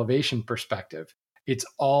from an elevation perspective. It's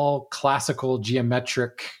all classical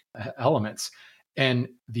geometric elements. And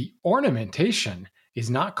the ornamentation is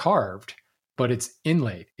not carved, but it's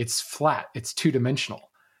inlaid. It's flat. It's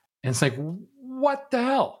two-dimensional. And it's like, what the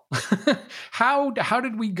hell? How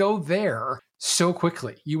did we go there so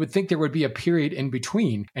quickly? You would think there would be a period in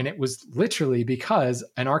between. And it was literally because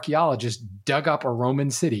an archaeologist dug up a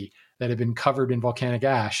Roman city that had been covered in volcanic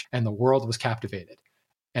ash, and the world was captivated.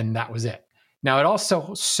 And that was it. Now, it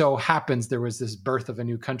also so happens there was this birth of a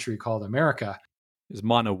new country called America. There's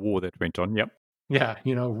minor war that went on, yep. Yeah,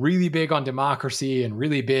 really big on democracy and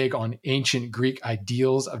really big on ancient Greek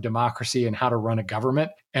ideals of democracy and how to run a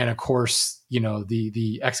government. And of course,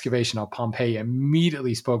 the excavation of Pompeii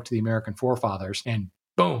immediately spoke to the American forefathers, and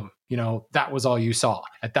boom, that was all you saw.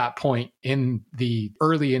 At that point in the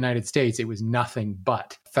early United States, it was nothing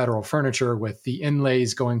but federal furniture with the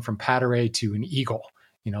inlays going from Paterai to an eagle.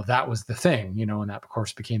 That was the thing, and that, of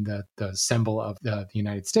course, became the symbol of the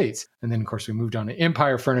United States. And then, of course, we moved on to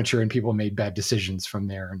empire furniture, and people made bad decisions from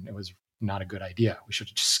there, and it was not a good idea. We should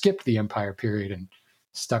have just skipped the empire period and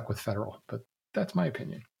stuck with federal. But that's my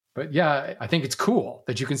opinion. But yeah, I think it's cool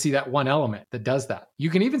that you can see that one element that does that.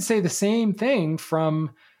 You can even say the same thing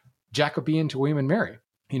from Jacobean to William and Mary.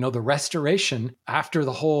 The restoration after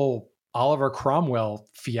the whole Oliver Cromwell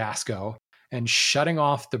fiasco and shutting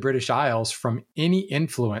off the British Isles from any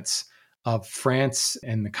influence of France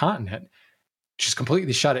and the continent, just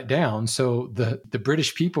completely shut it down. So the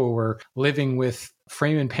British people were living with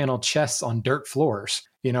frame and panel chests on dirt floors,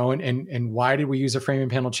 and why did we use a frame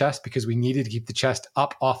and panel chest? Because we needed to keep the chest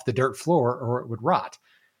up off the dirt floor or it would rot.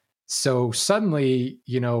 So suddenly,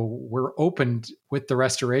 we're opened with the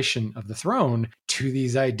restoration of the throne to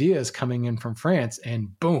these ideas coming in from France,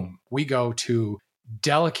 and boom, we go to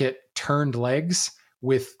delicate turned legs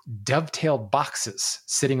with dovetailed boxes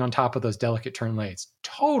sitting on top of those delicate turned legs.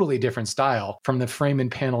 Totally different style from the frame and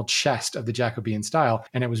panel chest of the Jacobean style.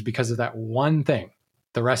 And it was because of that one thing,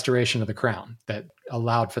 the restoration of the crown, that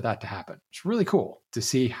allowed for that to happen. It's really cool to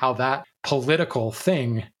see how that political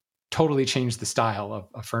thing totally changed the style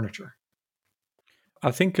of furniture.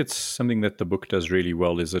 I think it's something that the book does really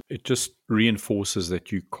well, is it just reinforces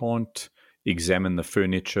that you can't examine the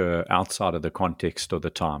furniture outside of the context of the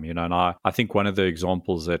time, and I think one of the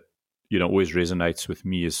examples that always resonates with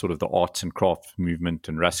me is sort of the arts and crafts movement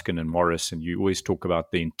and Ruskin and Morris, and you always talk about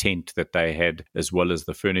the intent that they had as well as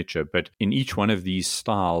the furniture. But in each one of these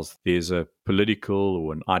styles, there's a political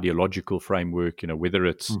or an ideological framework, whether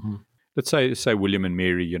it's let's say William and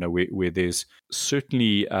Mary, where there's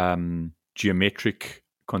certainly geometric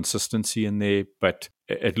consistency in there, but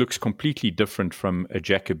it looks completely different from a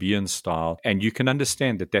Jacobean style. And you can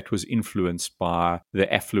understand that was influenced by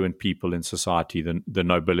the affluent people in society, the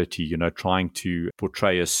nobility, trying to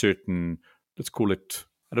portray a certain, let's call it,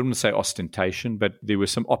 I don't want to say ostentation, but there were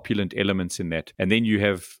some opulent elements in that. And then you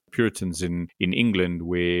have Puritans in England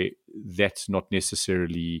where that's not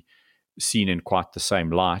necessarily seen in quite the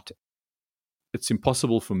same light. It's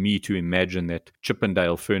impossible for me to imagine that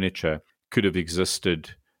Chippendale furniture could have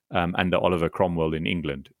existed under Oliver Cromwell in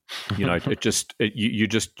England. You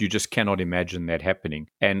just cannot imagine that happening.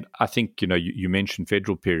 And I think, you mentioned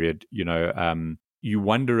federal period, you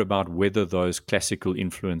wonder about whether those classical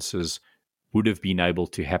influences would have been able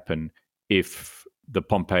to happen if the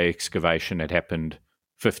Pompeii excavation had happened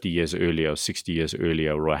 50 years earlier or 60 years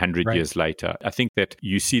earlier or 100 years later. I think that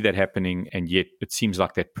you see that happening, and yet it seems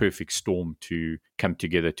like that perfect storm to come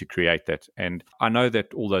together to create that. And I know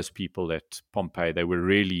that all those people at Pompeii,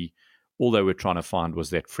 all they were trying to find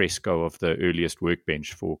was that fresco of the earliest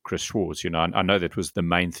workbench for Chris Schwarz. I know that was the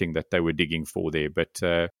main thing that they were digging for there, but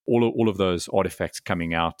all of those artifacts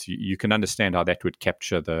coming out, you can understand how that would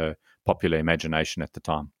capture the popular imagination at the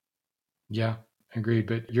time. Yeah. Agreed,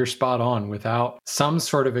 but you're spot on. Without some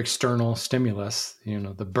sort of external stimulus,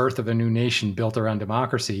 the birth of a new nation built around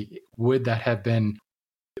democracy, would that have been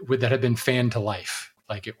fanned to life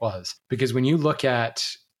like it was? Because when you look at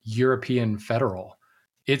European federal,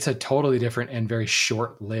 it's a totally different and very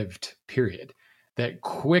short-lived period that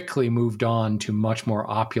quickly moved on to much more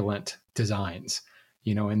opulent designs.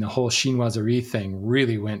 And the whole chinoiserie thing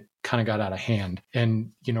really got out of hand.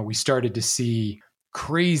 And, we started to see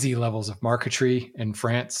crazy levels of marquetry in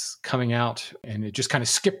France coming out, and it just kind of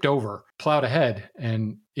skipped over, plowed ahead.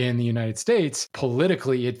 And in the United States,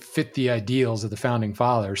 politically, it fit the ideals of the founding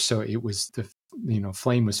fathers. So it was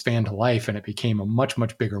flame was fanned to life, and it became a much,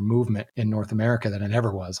 much bigger movement in North America than it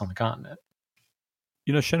ever was on the continent.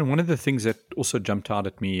 Shannon, one of the things that also jumped out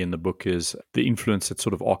at me in the book is the influence that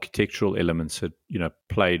sort of architectural elements had,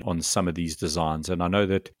 played on some of these designs. And I know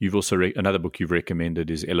that you've also, another book you've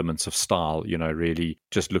recommended is Elements of Style, really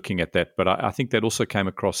just looking at that. But I think that also came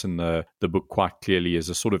across in the book quite clearly as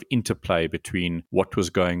a sort of interplay between what was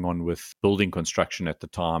going on with building construction at the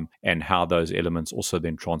time and how those elements also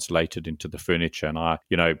then translated into the furniture.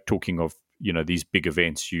 And talking of, these big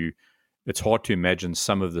events, it's hard to imagine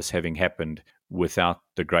some of this having happened without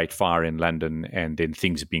the Great Fire in London and then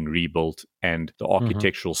things being rebuilt and the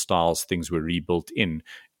architectural styles things were rebuilt in,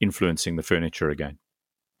 influencing the furniture again.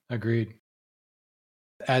 Agreed.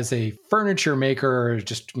 As a furniture maker,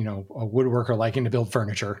 just, a woodworker liking to build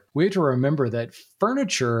furniture, we have to remember that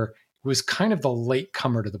furniture was kind of the late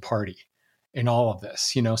comer to the party in all of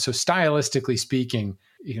this. So stylistically speaking,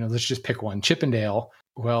 let's just pick one, Chippendale.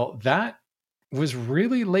 Well, that was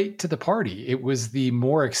really late to the party. It was the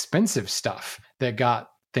more expensive stuff that got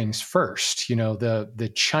things first.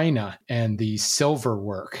 The china and the silver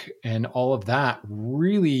work and all of that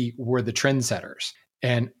really were the trendsetters.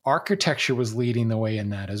 And architecture was leading the way in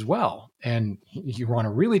that as well. And you want to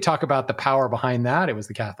really talk about the power behind that, it was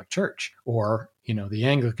the Catholic Church or, the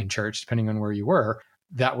Anglican Church, depending on where you were,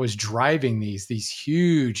 that was driving these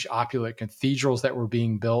huge opulent cathedrals that were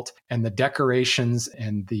being built, and the decorations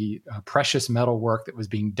and the precious metal work that was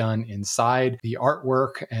being done inside, the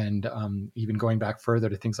artwork, and even going back further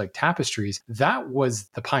to things like tapestries. That was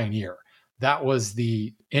the pioneer. That was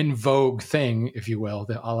the in vogue thing, if you will,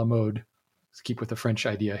 the a la mode. Let's keep with the French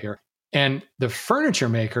idea here. And the furniture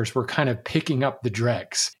makers were kind of picking up the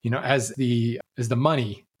dregs, as the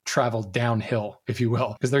money traveled downhill, if you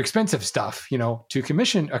will, because they're expensive stuff. To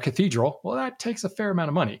commission a cathedral, well, that takes a fair amount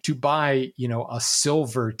of money. To buy, a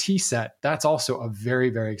silver tea set, that's also a very,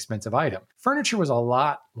 very expensive item. Furniture was a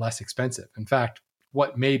lot less expensive. In fact,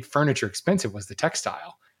 what made furniture expensive was the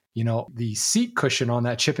textile. The seat cushion on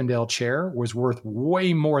that Chippendale chair was worth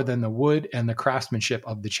way more than the wood and the craftsmanship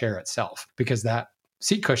of the chair itself, because that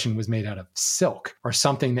seat cushion was made out of silk or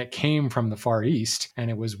something that came from the Far East, and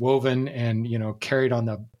it was woven and, carried on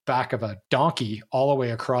the back of a donkey all the way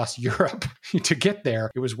across Europe to get there.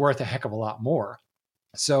 It was worth a heck of a lot more.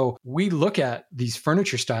 So we look at these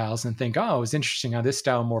furniture styles and think, oh, it was interesting how this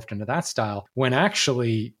style morphed into that style, when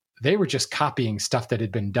actually they were just copying stuff that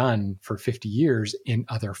had been done for 50 years in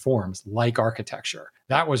other forms, like architecture.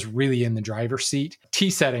 That was really in the driver's seat.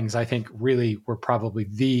 Tea settings, I think, really were probably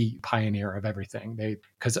the pioneer of everything.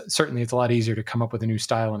 Because certainly it's a lot easier to come up with a new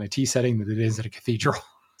style in a tea setting than it is at a cathedral.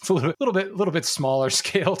 It's a little bit smaller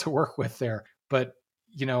scale to work with there. But,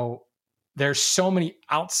 there's so many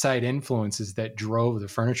outside influences that drove the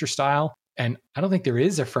furniture style. And I don't think there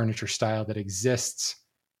is a furniture style that exists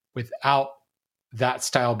without that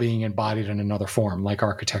style being embodied in another form, like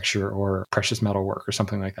architecture or precious metal work or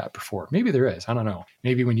something like that before. Maybe there is. I don't know.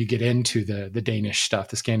 Maybe when you get into the Danish stuff,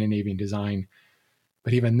 the Scandinavian design.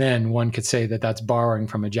 But even then, one could say that that's borrowing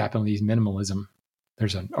from a Japanese minimalism.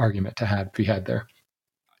 There's an argument to be had there.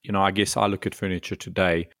 I guess I look at furniture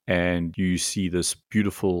today and you see this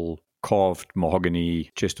beautiful carved mahogany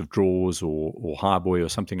chest of drawers or highboy or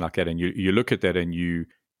something like that. And you look at that and you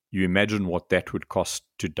imagine what that would cost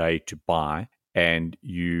today to buy. And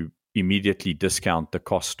you immediately discount the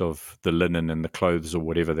cost of the linen and the clothes or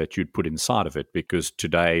whatever that you'd put inside of it, because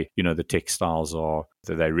today, the textiles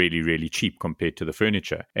they're really, really cheap compared to the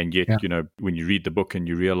furniture. And yet, when you read the book and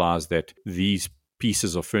you realize that these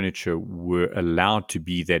pieces of furniture were allowed to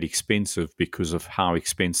be that expensive because of how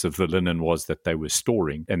expensive the linen was that they were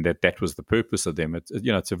storing, and that was the purpose of them.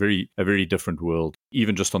 It's a very different world.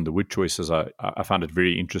 Even just on the wood choices, I found it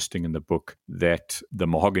very interesting in the book that the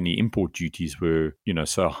mahogany import duties were,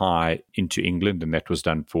 so high into England, and that was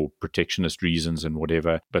done for protectionist reasons and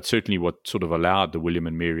whatever. But certainly what sort of allowed the William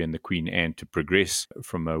and Mary and the Queen Anne to progress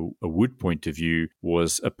from a wood point of view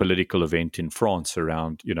was a political event in France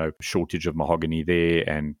around, shortage of mahogany there,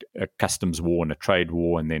 and a customs war and a trade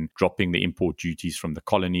war, and then dropping the import duties from the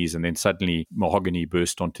colonies, and then suddenly mahogany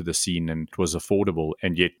burst onto the scene and it was affordable.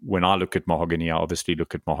 And yet when I look at mahogany, I obviously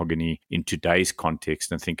look at mahogany in today's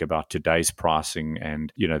context and think about today's pricing,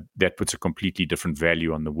 and that puts a completely different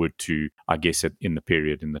value on the wood to, I guess, in the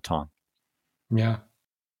period, in the time. Yeah,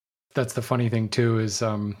 that's the funny thing too, is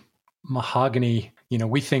mahogany.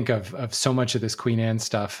 We think of so much of this Queen Anne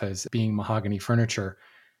stuff as being mahogany furniture.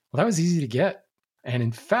 Well, that was easy to get. And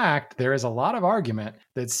in fact, there is a lot of argument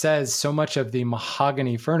that says so much of the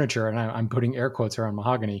mahogany furniture, and I'm putting air quotes around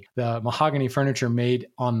mahogany, the mahogany furniture made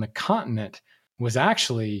on the continent was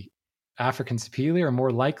actually African Sapele, or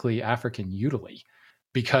more likely African Utile,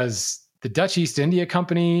 because the Dutch East India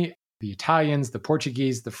Company, the Italians, the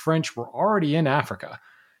Portuguese, the French were already in Africa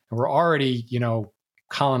and were already,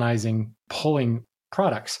 colonizing, pulling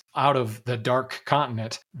products out of the dark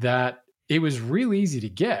continent, that it was really easy to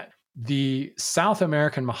get. The South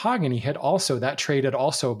American mahogany that trade had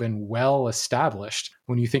also been well established.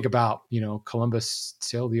 When you think about, Columbus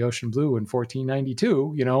sailed the ocean blue in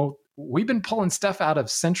 1492, we've been pulling stuff out of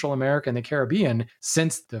Central America and the Caribbean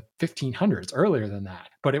since the 1500s, earlier than that.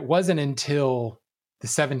 But it wasn't until the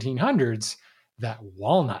 1700s that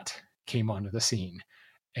walnut came onto the scene.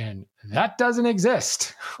 And that doesn't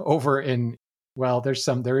exist over in, well, there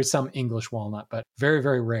is some English walnut, but very,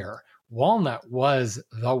 very rare. Walnut was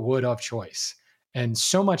the wood of choice. And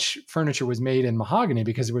so much furniture was made in mahogany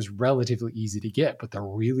because it was relatively easy to get. But the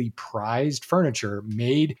really prized furniture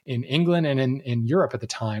made in England and in Europe at the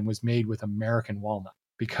time was made with American walnut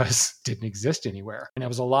because it didn't exist anywhere. And it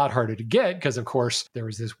was a lot harder to get because, of course, there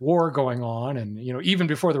was this war going on. And, even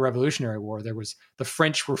before the Revolutionary War, the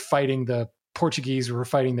French were fighting the Portuguese, were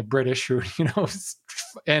fighting the British, who,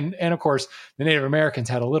 and of course, the Native Americans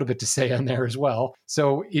had a little bit to say on there as well.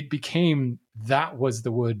 So it became that was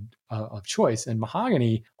the wood of choice. And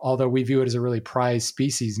mahogany, although we view it as a really prized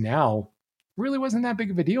species now, really wasn't that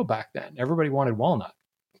big of a deal back then. Everybody wanted walnut,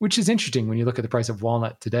 which is interesting when you look at the price of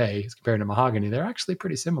walnut today as compared to mahogany. They're actually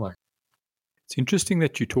pretty similar. It's interesting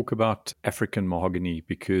that you talk about African mahogany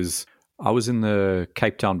because I was in the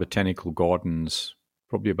Cape Town Botanical Gardens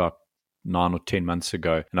probably about 9 or 10 months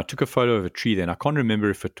ago, and I took a photo of a tree then. I can't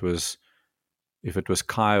remember if it was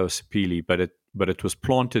Kai or Sapele, but it was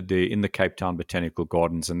planted there in the Cape Town Botanical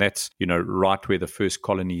Gardens, and that's right where the first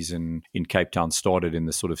colonies in Cape Town started in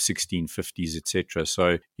the sort of 1650s, etc.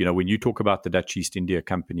 So when you talk about the Dutch East India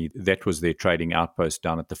Company, that was their trading outpost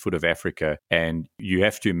down at the foot of Africa, and you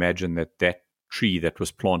have to imagine that tree that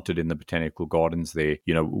was planted in the botanical gardens there,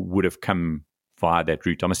 would have come via that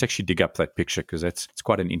route. I must actually dig up that picture because it's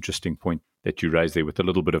quite an interesting point that you raised there with a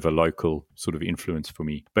little bit of a local sort of influence for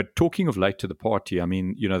me. But talking of late to the party, I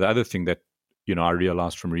mean, the other thing that, I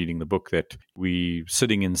realized from reading the book that we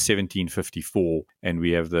sitting in 1754 and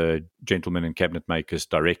we have the Gentleman and Cabinet Makers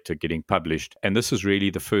Director getting published. And this is really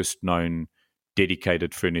the first known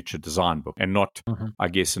dedicated furniture design book and not, I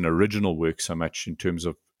guess, an original work so much in terms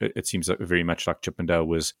of it seems very much like Chippendale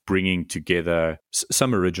was bringing together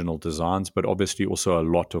some original designs, but obviously also a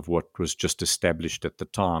lot of what was just established at the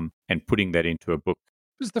time and putting that into a book.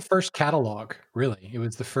 It was the first catalog, really. It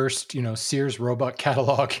was the first, Sears Roebuck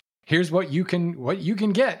catalog. Here's what you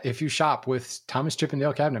can get if you shop with Thomas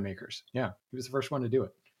Chippendale Cabinet Makers. Yeah, he was the first one to do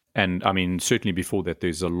it. And I mean, certainly before that,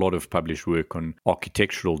 there's a lot of published work on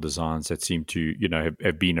architectural designs that seem to,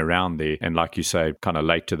 have been around there. And like you say, kind of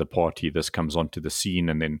late to the party, this comes onto the scene.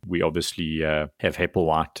 And then we obviously have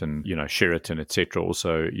Hepplewhite and, Sheraton, etc.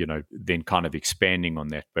 also, then kind of expanding on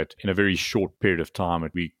that. But in a very short period of time,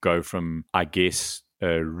 we go from, I guess,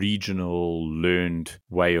 a regional learned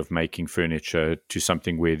way of making furniture to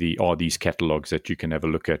something where there are these catalogs that you can have a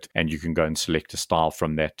look at and you can go and select a style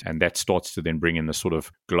from that. And that starts to then bring in the sort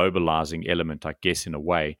of globalizing element, I guess, in a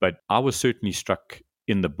way. But I was certainly struck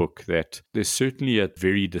in the book that there's certainly a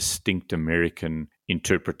very distinct American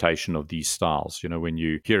interpretation of these styles. When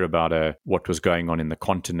you hear about what was going on in the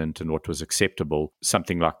continent and what was acceptable,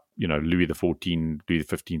 something like Louis XIV, Louis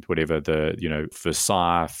XV, whatever, the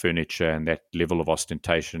Versailles furniture and that level of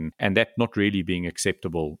ostentation, and that not really being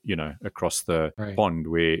acceptable, across the pond,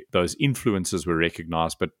 where those influences were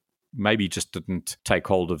recognized, but maybe just didn't take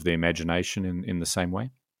hold of the imagination in the same way.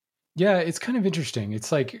 Yeah, it's kind of interesting.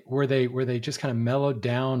 It's like were they just kind of mellowed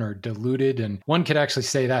down or diluted? And one could actually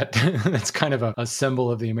say that that's kind of a symbol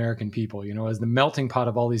of the American people. As the melting pot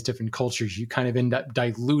of all these different cultures, you kind of end up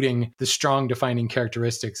diluting the strong defining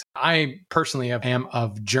characteristics. I personally am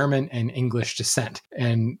of German and English descent.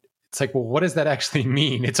 And it's like, well, what does that actually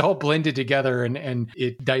mean? It's all blended together and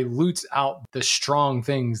it dilutes out the strong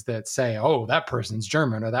things that say, oh, that person's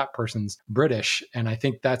German or that person's British. And I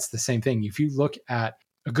think that's the same thing. If you look at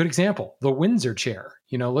a good example, the Windsor chair.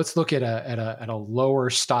 Let's look at a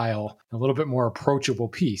lower style, a little bit more approachable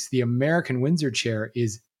piece. The American Windsor chair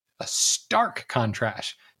is a stark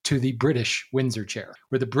contrast to the British Windsor chair,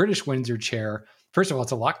 where the British Windsor chair, first of all,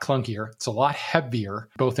 it's a lot clunkier. It's a lot heavier,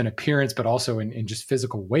 both in appearance, but also in just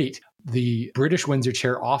physical weight. The British Windsor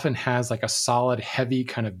chair often has like a solid, heavy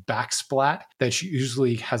kind of backsplat that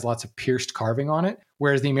usually has lots of pierced carving on it,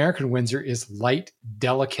 whereas the American Windsor is light,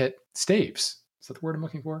 delicate staves. Is that the word I'm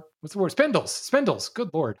looking for? What's the word? Spindles. Good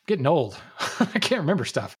Lord. I'm getting old. I can't remember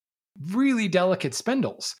stuff. Really delicate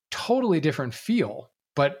spindles. Totally different feel,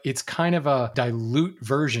 but it's kind of a dilute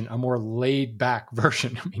version, a more laid back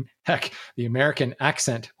version. I mean, heck, the American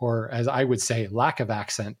accent, or as I would say, lack of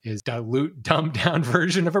accent, is dilute, dumbed down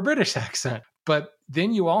version of a British accent. But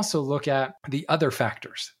then you also look at the other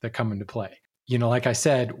factors that come into play. Like I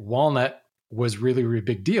said, walnut was really, really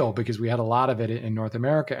big deal because we had a lot of it in North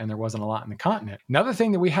America and there wasn't a lot in the continent. Another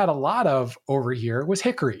thing that we had a lot of over here was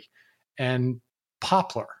hickory and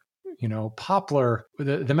poplar. Poplar,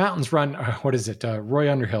 the mountains run, what is it?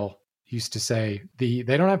 Roy Underhill used to say they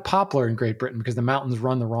don't have poplar in Great Britain because the mountains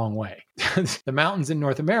run the wrong way. The mountains in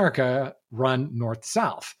North America run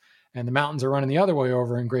north-south and the mountains are running the other way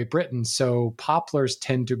over in Great Britain. So poplars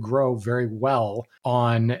tend to grow very well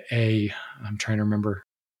on I'm trying to remember,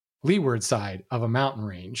 leeward side of a mountain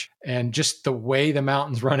range. And just the way the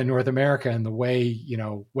mountains run in North America and the way,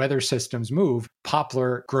 weather systems move,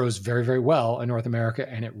 poplar grows very, very well in North America.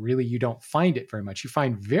 And you don't find it very much. You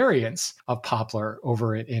find variants of poplar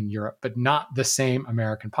over it in Europe, but not the same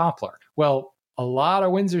American poplar. Well, a lot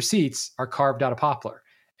of Windsor seats are carved out of poplar.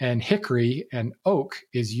 And hickory and oak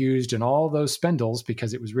is used in all those spindles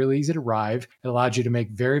because it was really easy to rive. It allowed you to make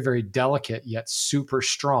very, very delicate yet super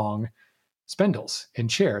strong spindles and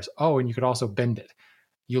chairs. Oh, and you could also bend it.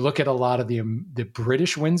 You look at a lot of the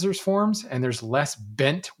British Windsor's forms, and there's less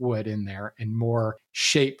bent wood in there and more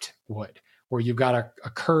shaped wood, where you've got a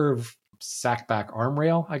curved sackback arm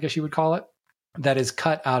rail, I guess you would call it, that is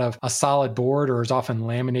cut out of a solid board or is often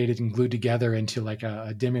laminated and glued together into like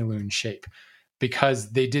a demi-lune shape,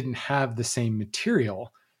 because they didn't have the same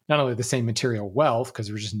material, not only the same material wealth, because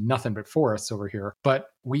there was just nothing but forests over here, but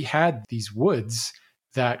we had these woods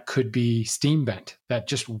that could be steam bent that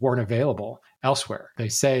just weren't available elsewhere. They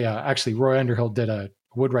say, actually, Roy Underhill did a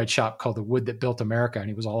woodwright shop called The Wood That Built America, and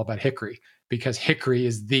he was all about hickory, because hickory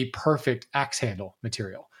is the perfect axe handle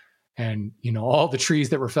material. And, all the trees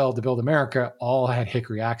that were felled to build America all had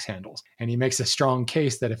hickory axe handles. And he makes a strong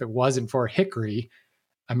case that if it wasn't for hickory,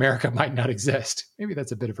 America might not exist. Maybe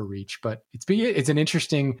that's a bit of a reach, but it's an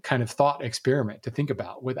interesting kind of thought experiment to think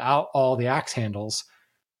about. Without all the axe handles,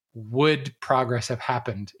 would progress have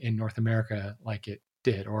happened in North America like it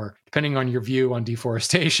did? Or depending on your view on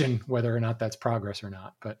deforestation, whether or not that's progress or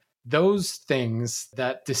not. But those things,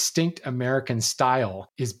 that distinct American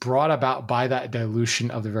style, is brought about by that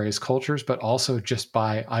dilution of the various cultures, but also just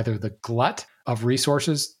by either the glut of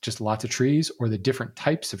resources, just lots of trees, or the different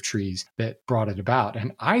types of trees that brought it about.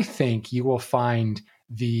 And I think you will find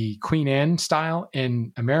the Queen Anne style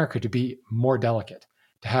in America to be more delicate,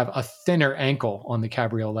 to have a thinner ankle on the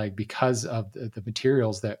cabriole leg because of the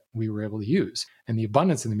materials that we were able to use and the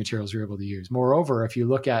abundance of the materials we were able to use. Moreover, if you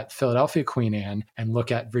look at Philadelphia Queen Anne and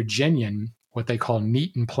look at Virginian, what they call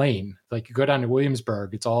neat and plain, like you go down to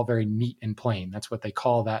Williamsburg, it's all very neat and plain. That's what they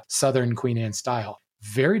call that Southern Queen Anne style.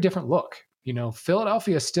 Very different look.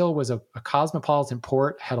 Philadelphia still was a cosmopolitan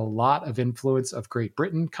port, had a lot of influence of Great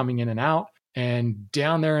Britain coming in and out. And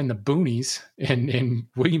down there in the boonies in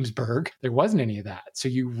Williamsburg, there wasn't any of that. So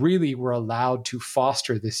you really were allowed to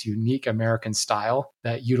foster this unique American style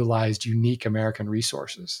that utilized unique American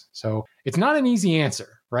resources. So it's not an easy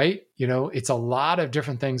answer, right? It's a lot of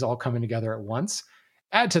different things all coming together at once.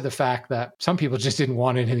 Add to the fact that some people just didn't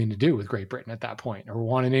want anything to do with Great Britain at that point, or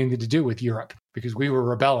wanted anything to do with Europe, because we were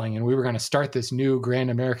rebelling and we were going to start this new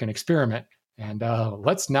grand American experiment. And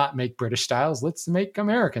let's not make British styles, let's make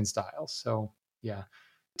American styles. So yeah,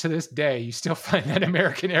 to this day, you still find that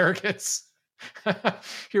American arrogance.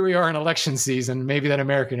 Here we are in election season. Maybe that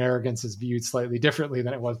American arrogance is viewed slightly differently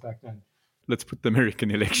than it was back then. Let's put the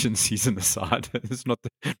American election season aside. It's not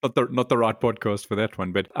the right podcast for that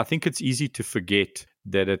one. But I think it's easy to forget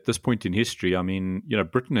that at this point in history,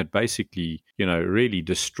 Britain had basically, really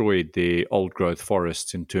destroyed their old growth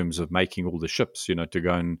forests in terms of making all the ships, to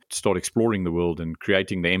go and start exploring the world and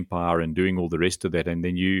creating the empire and doing all the rest of that. And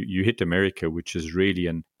then you hit America, which is really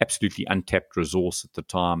an absolutely untapped resource at the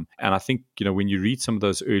time. And I think, when you read some of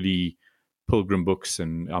those early Pilgrim books,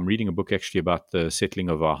 and I'm reading a book actually about the settling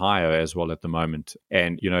of Ohio as well at the moment.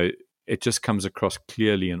 And, it just comes across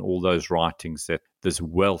clearly in all those writings that this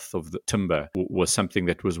wealth of the timber was something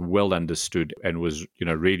that was well understood and was,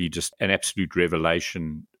 really just an absolute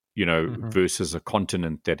revelation, versus a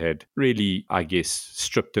continent that had really, I guess,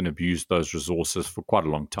 stripped and abused those resources for quite a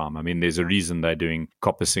long time. I mean, there's a reason they're doing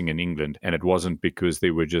coppicing in England, and it wasn't because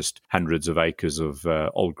there were just hundreds of acres of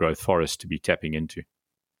old growth forest to be tapping into.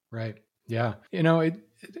 Right. Yeah.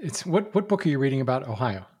 It's what book are you reading about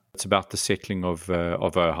Ohio? It's about the settling of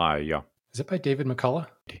Ohio, yeah. Is it by David McCullough?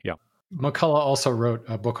 Yeah. McCullough also wrote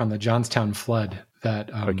a book on the Johnstown flood that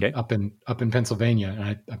up in Pennsylvania,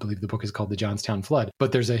 and I believe the book is called The Johnstown Flood.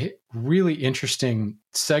 But there's a really interesting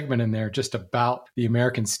segment in there just about the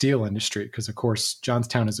American steel industry, because, of course,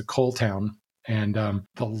 Johnstown is a coal town, and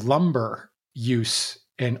the lumber use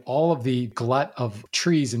and all of the glut of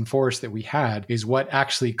trees and forests that we had is what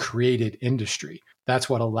actually created industry. That's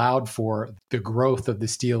what allowed for the growth of the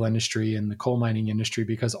steel industry and the coal mining industry,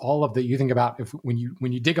 because all of you think about when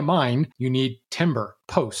you dig a mine, you need timber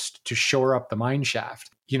posts to shore up the mine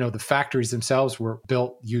shaft. The factories themselves were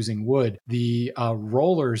built using wood. The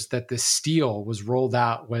rollers that the steel was rolled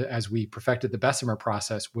out as we perfected the Bessemer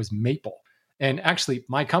process was maple. And actually,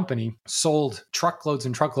 my company sold truckloads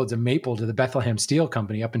and truckloads of maple to the Bethlehem Steel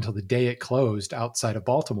Company up until the day it closed outside of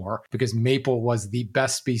Baltimore, because maple was the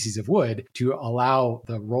best species of wood to allow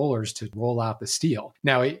the rollers to roll out the steel.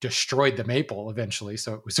 Now, it destroyed the maple eventually.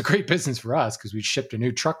 So it was a great business for us because we shipped a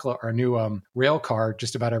new truckload or a new rail car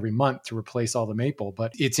just about every month to replace all the maple.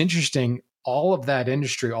 But it's interesting, all of that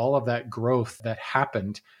industry, all of that growth that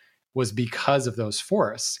happened was because of those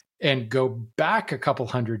forests. And go back a couple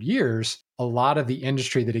hundred years, a lot of the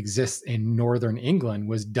industry that exists in northern England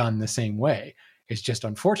was done the same way. It's just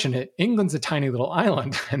unfortunate. England's a tiny little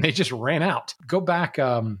island and they just ran out. Go back,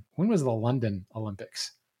 when was the London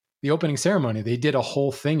Olympics? The opening ceremony, they did a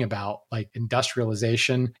whole thing about like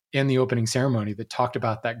industrialization in the opening ceremony that talked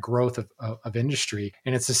about that growth of industry.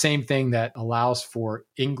 And it's the same thing that allows for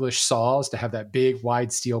English saws to have that big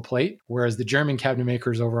wide steel plate, whereas the German cabinet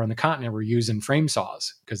makers over on the continent were using frame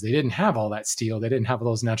saws because they didn't have all that steel. They didn't have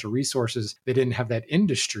those natural resources. They didn't have that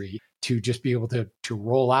industry to just be able to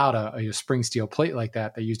roll out a spring steel plate like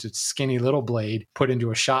that. They used a skinny little blade put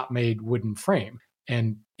into a shop-made wooden frame.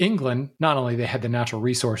 And England, not only they had the natural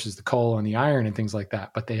resources, the coal and the iron and things like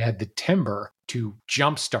that, but they had the timber to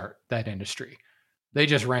jumpstart that industry. They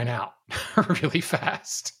just ran out really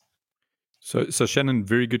fast. So Shannon,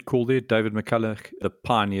 very good call there. David McCulloch, The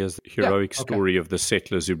Pioneers, the heroic story of the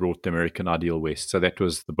settlers who brought the American ideal west. So that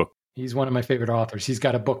was the book. He's one of my favorite authors. He's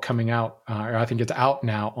got a book coming out, or I think it's out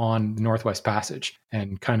now, on the Northwest Passage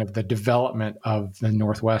and kind of the development of the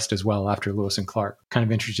Northwest as well after Lewis and Clark. Kind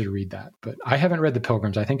of interested to read that. But I haven't read The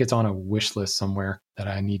Pilgrims. I think it's on a wish list somewhere that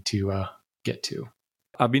I need to get to.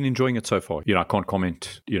 I've been enjoying it so far. I can't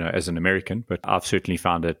comment, as an American, but I've certainly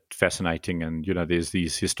found it fascinating. And, there's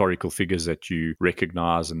these historical figures that you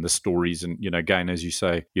recognize and the stories. And, again, as you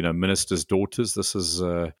say, ministers' daughters, this is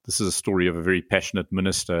a story of a very passionate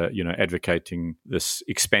minister, advocating this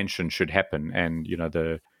expansion should happen. And,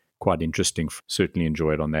 they're quite interesting. Certainly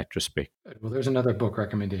enjoy it on that respect. Well, there's another book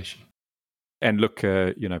recommendation. And look,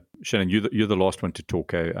 Shannon, you're the last one to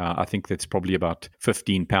talk. I think that's probably about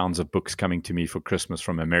 15 pounds of books coming to me for Christmas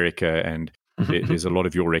from America, and there's a lot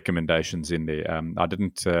of your recommendations in there. I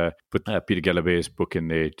didn't put Peter Galabert's book in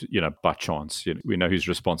there, by chance. We know who's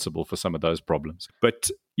responsible for some of those problems.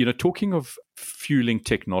 But talking of fueling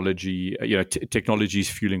technology, technology is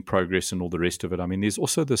fueling progress and all the rest of it. I mean, there's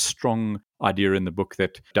also this strong idea in the book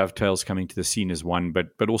that dovetails coming to the scene as one,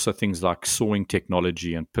 but also things like sawing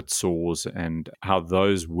technology and pit saws and how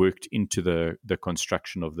those worked into the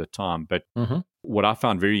construction of the time. But what I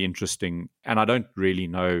found very interesting, and I don't really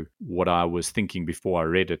know what I was thinking before I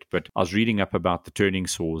read it, but I was reading up about the turning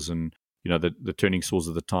saws, and the turning saws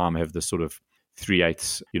of the time have this sort of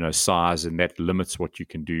 3/8 size, and that limits what you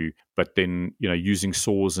can do. But then using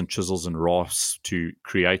saws and chisels and rasps to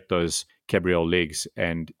create those cabriole legs,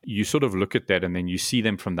 and you sort of look at that and then you see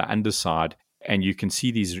them from the underside, and you can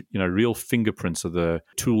see these real fingerprints of the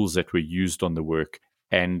tools that were used on the work.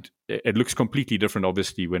 And it looks completely different,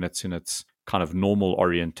 obviously, when it's in its kind of normal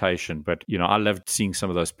orientation. But, I loved seeing some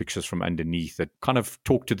of those pictures from underneath that kind of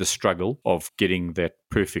talk to the struggle of getting that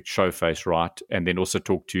perfect show face right. And then also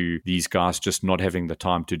talk to these guys just not having the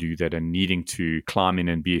time to do that and needing to climb in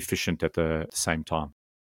and be efficient at the same time.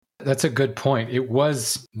 That's a good point. It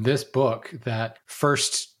was this book that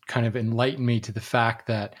first kind of enlightened me to the fact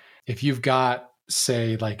that if you've got,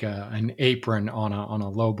 say, like an apron on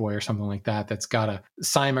a lowboy or something like that, that's got a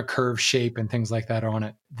cyma curve shape and things like that on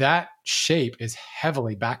it, that shape is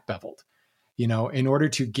heavily back beveled. In order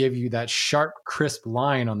to give you that sharp, crisp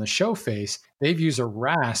line on the show face, they've used a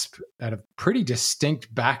rasp at a pretty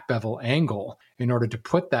distinct back bevel angle in order to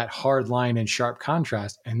put that hard line in sharp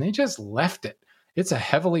contrast, and they just left it. It's a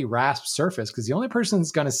heavily rasped surface because the only person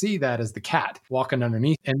that's going to see that is the cat walking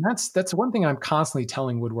underneath. And that's one thing I'm constantly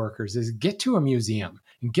telling woodworkers is get to a museum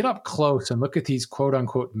and get up close and look at these quote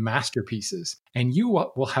unquote masterpieces. And you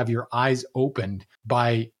will have your eyes opened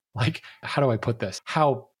by, like, how do I put this?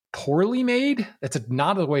 How poorly made, that's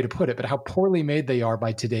not a way to put it, but how poorly made they are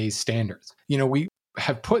by today's standards. We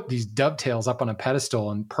have put these dovetails up on a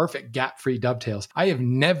pedestal and perfect gap-free dovetails. I have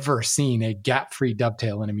never seen a gap-free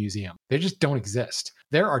dovetail in a museum. They just don't exist.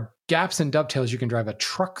 There are gaps in dovetails you can drive a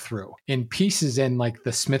truck through in pieces in like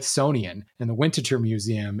the Smithsonian and the Winterthur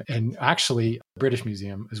Museum and actually British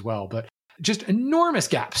Museum as well, but just enormous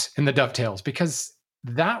gaps in the dovetails because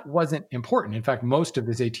that wasn't important. In fact, most of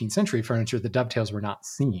this 18th century furniture, the dovetails were not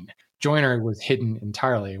seen. Joinery was hidden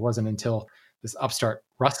entirely. It wasn't until this upstart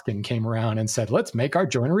Ruskin came around and said, let's make our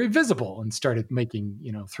joinery visible, and started making,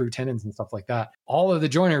 through tenons and stuff like that. All of the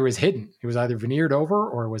joinery was hidden. It was either veneered over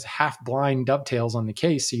or it was half blind dovetails on the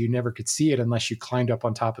case. So you never could see it unless you climbed up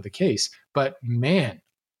on top of the case. But man,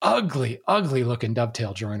 ugly looking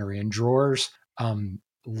dovetail joinery and drawers.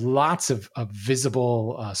 Lots of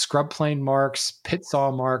visible scrub plane marks, pit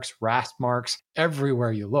saw marks, rasp marks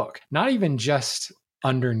everywhere you look. Not even just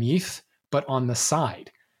underneath, but on the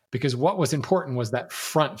side. Because what was important was that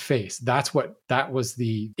front face. That was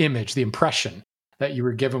the image, the impression that you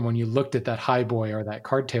were given when you looked at that highboy or that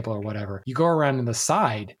card table or whatever. You go around in the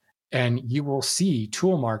side and you will see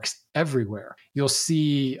tool marks everywhere. You'll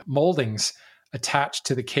see moldings attached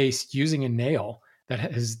to the case using a nail that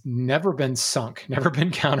has never been sunk, never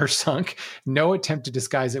been countersunk, no attempt to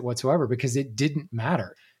disguise it whatsoever because it didn't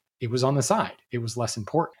matter. It was on the side. It was less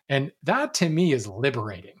important. And that to me is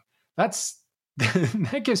liberating.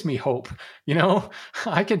 That gives me hope.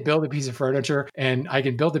 I can build a piece of furniture and I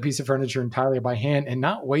can build a piece of furniture entirely by hand and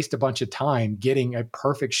not waste a bunch of time getting a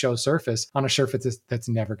perfect show surface on a surface that's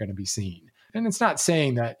never going to be seen. And it's not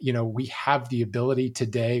saying that, we have the ability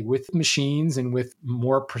today with machines and with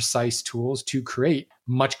more precise tools to create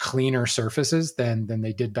much cleaner surfaces than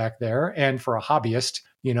they did back there. And for a hobbyist,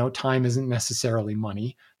 time isn't necessarily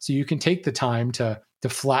money. So you can take the time to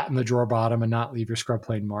flatten the drawer bottom and not leave your scrub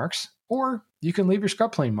plane marks. Or you can leave your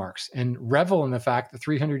scrub plane marks and revel in the fact that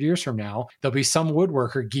 300 years from now, there'll be some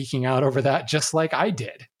woodworker geeking out over that, just like I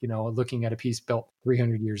did, looking at a piece built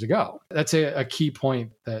 300 years ago. That's a key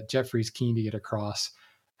point that Jeffrey's keen to get across.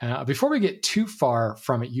 Before we get too far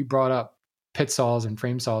from it, you brought up pit saws and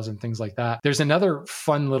frame saws and things like that. There's another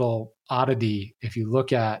fun little oddity if you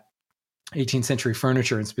look at 18th century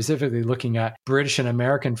furniture and specifically looking at British and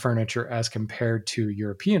American furniture as compared to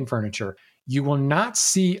European furniture. You will not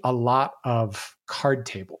see a lot of card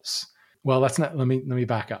tables. Well, let me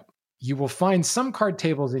back up. You will find some card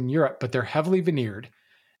tables in Europe, but they're heavily veneered.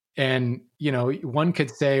 And, one could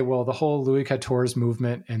say, well, the whole Louis XIV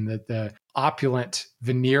movement and the opulent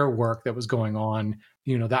veneer work that was going on,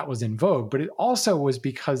 that was in vogue. But it also was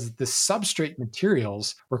because the substrate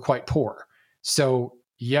materials were quite poor. So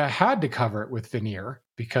you had to cover it with veneer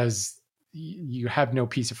because you have no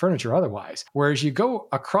piece of furniture otherwise. Whereas you go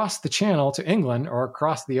across the channel to England or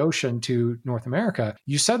across the ocean to North America,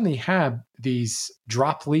 you suddenly have these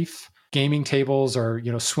drop leaf gaming tables or,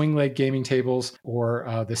 swing leg gaming tables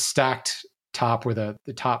or the stacked top where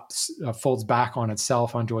the top folds back on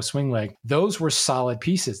itself onto a swing leg. Those were solid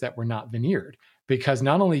pieces that were not veneered because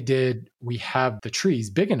not only did we have the trees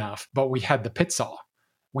big enough, but we had the pit saw.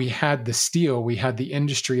 We had the steel, we had the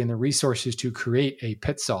industry and the resources to create a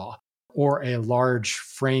pit saw or a large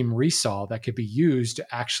frame resaw that could be used to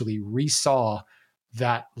actually resaw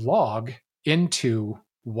that log into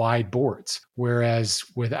wide boards. Whereas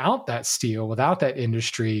without that steel, without that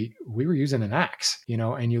industry, we were using an axe,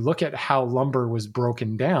 and you look at how lumber was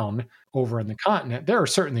broken down over in the continent. There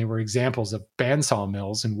certainly were examples of bandsaw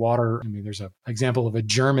mills and water. There's an example of a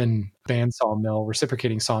German bandsaw mill,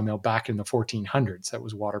 reciprocating sawmill back in the 1400s that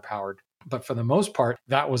was water powered. But for the most part,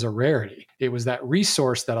 that was a rarity. It was that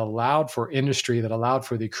resource that allowed for industry, that allowed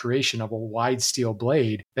for the creation of a wide steel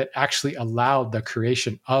blade that actually allowed the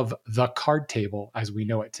creation of the card table as we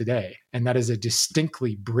know it today. And that is a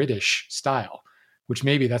distinctly British style, which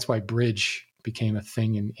maybe that's why bridge became a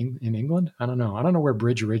thing in England. I don't know. I don't know where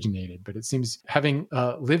bridge originated, but it seems having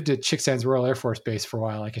lived at Chicksands Royal Air Force Base for a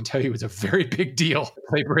while, I can tell you it was a very big deal to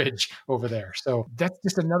play bridge over there. So that's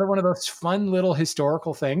just another one of those fun little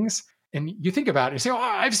historical things. And you think about it and say,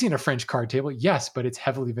 I've seen a French card table. Yes, but it's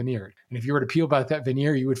heavily veneered. And if you were to peel back that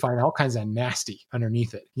veneer, you would find all kinds of nasty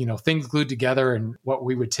underneath it. Things glued together and what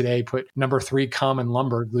we would today put number 3 common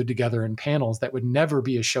lumber glued together in panels that would never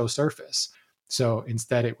be a show surface. So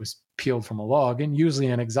instead it was peeled from a log and usually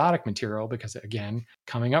an exotic material because, again,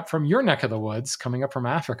 coming up from your neck of the woods, coming up from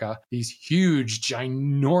Africa, these huge,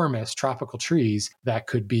 ginormous tropical trees that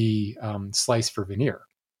could be sliced for veneer.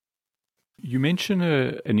 You mention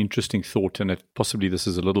an interesting thought, and possibly this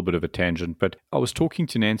is a little bit of a tangent, but I was talking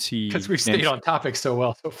to Nancy... Because we've stayed on topic so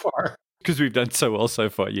well so far. Because we've done so well so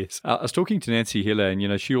far, yes. I was talking to Nancy Hiller,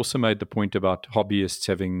 and, she also made the point about hobbyists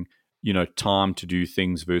having, time to do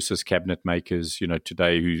things versus cabinet makers,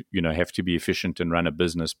 today who, have to be efficient and run a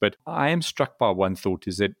business. But I am struck by one thought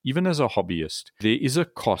is that even as a hobbyist, there is a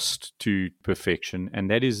cost to perfection, and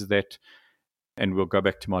that is that... And we'll go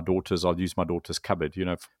back to my daughter's. I'll use my daughter's cupboard.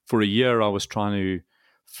 For a year, I was trying to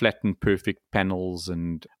flatten perfect panels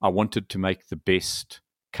and I wanted to make the best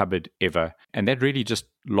cupboard ever. And that really just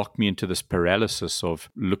locked me into this paralysis of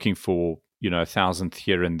looking for, a thousandth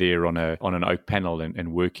here and there on an oak panel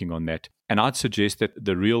and working on that. And I'd suggest that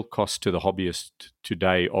the real cost to the hobbyist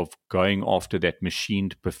today of going after that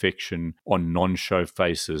machined perfection on non-show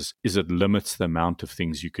faces is it limits the amount of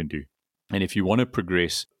things you can do. And if you want to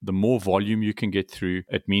progress, the more volume you can get through,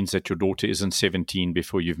 it means that your daughter isn't 17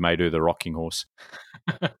 before you've made her the rocking horse.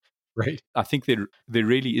 Right. I think there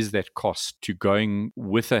really is that cost to going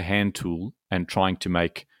with a hand tool and trying to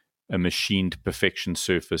make a machined perfection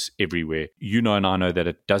surface everywhere. You know, and I know that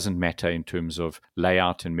it doesn't matter in terms of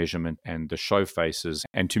layout and measurement and the show faces.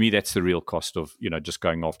 And to me, that's the real cost of, just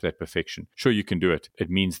going after that perfection. Sure, you can do it. It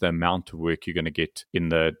means the amount of work you're going to get in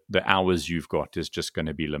the hours you've got is just going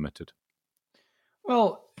to be limited.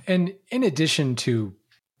 Well, and in addition to,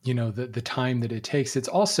 the time that it takes, it's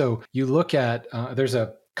also, you look at, there's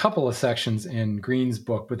a couple of sections in Green's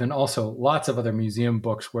book, but then also lots of other museum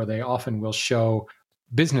books where they often will show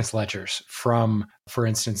business ledgers from, for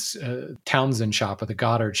instance, Townsend shop or the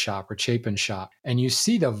Goddard shop or Chapin shop. And you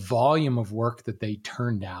see the volume of work that they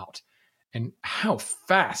turned out and how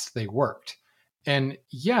fast they worked. And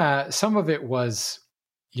yeah, some of it was,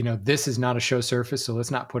 this is not a show surface, so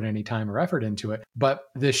let's not put any time or effort into it. But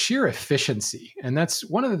the sheer efficiency, and that's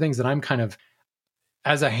one of the things that I'm kind of,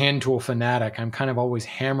 as a hand tool fanatic, I'm kind of always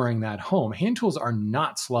hammering that home. Hand tools are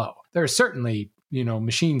not slow. There are certainly,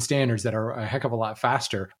 machine standards that are a heck of a lot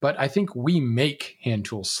faster, but I think we make hand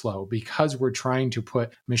tools slow because we're trying to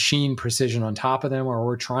put machine precision on top of them, or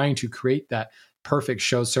we're trying to create that perfect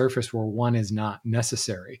show surface where one is not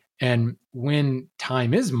necessary. And when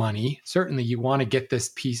time is money, certainly you want to get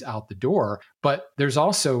this piece out the door, but there's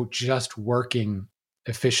also just working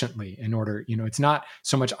efficiently in order, it's not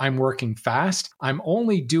so much I'm working fast. I'm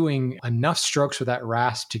only doing enough strokes with that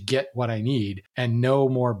rasp to get what I need and no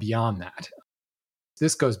more beyond that.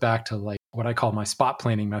 This goes back to like what I call my spot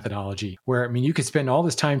planning methodology, where, you could spend all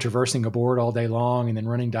this time traversing a board all day long and then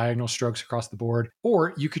running diagonal strokes across the board,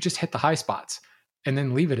 or you could just hit the high spots and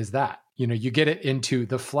then leave it as that. You get it into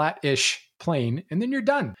the flat-ish plane and then you're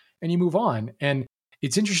done and you move on. And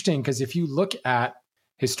it's interesting because if you look at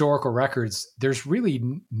historical records, there's really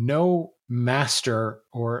no master,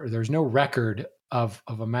 or there's no record of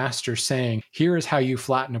a master saying, here is how you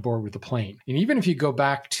flatten a board with a plane. And even if you go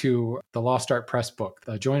back to the Lost Art Press book,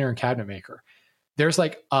 the Joiner and Cabinet Maker, there's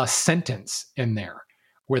like a sentence in there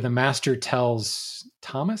where the master tells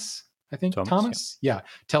Thomas,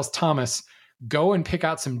 tells Thomas, go and pick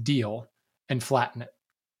out some deal and flatten it.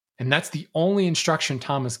 And that's the only instruction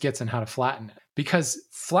Thomas gets on how to flatten it. Because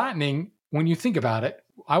flattening, when you think about it,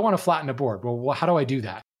 I want to flatten a board. Well, how do I do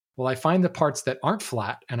that? Well, I find the parts that aren't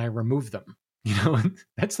flat and I remove them.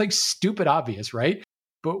 That's like stupid obvious, right?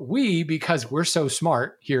 But we, because we're so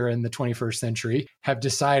smart here in the 21st century, have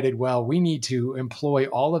decided, well, we need to employ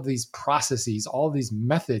all of these processes, all of these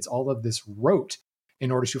methods, all of this rote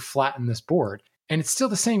in order to flatten this board. And it's still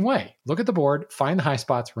the same way. Look at the board, find the high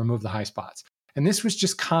spots, remove the high spots. And this was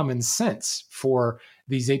just common sense for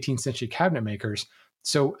these 18th century cabinet makers.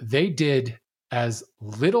 So they did as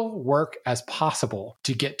little work as possible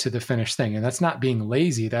to get to the finished thing. And that's not being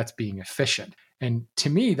lazy, that's being efficient. And to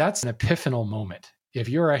me, that's an epiphanal moment. If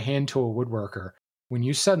you're a hand tool woodworker, when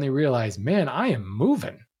you suddenly realize, man, I am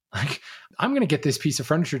moving. Like, I'm going to get this piece of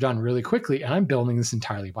furniture done really quickly, and I'm building this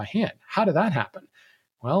entirely by hand. How did that happen?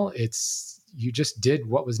 Well, you just did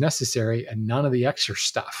what was necessary and none of the extra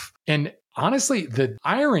stuff. And honestly, the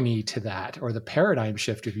irony to that, or the paradigm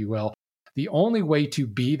shift, if you will, the only way to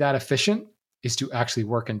be that efficient is to actually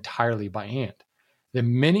work entirely by hand. The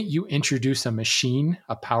minute you introduce a machine,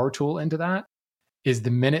 a power tool into that, is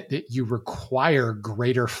the minute that you require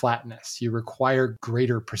greater flatness, you require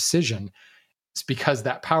greater precision. It's because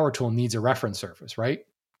that power tool needs a reference surface, right?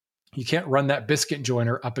 You can't run that biscuit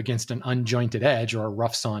joiner up against an unjointed edge or a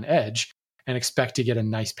rough sawn edge and expect to get a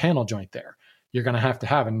nice panel joint there. You're going to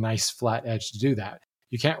have a nice flat edge to do that.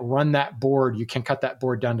 You can't run that board, you can't cut that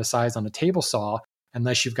board down to size on a table saw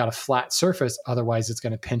unless you've got a flat surface. Otherwise, it's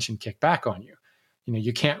going to pinch and kick back on you.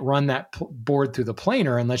 You can't run that board through the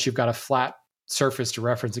planer unless you've got a flat surface to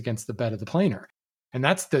reference against the bed of the planer. And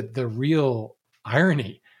that's the real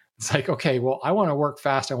irony. It's like, okay, well, I want to work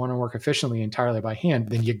fast, I want to work efficiently entirely by hand,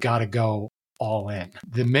 then you got to go all in.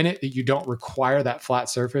 The minute that you don't require that flat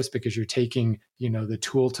surface because you're taking, the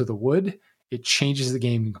tool to the wood, it changes the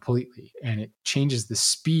game completely, and it changes the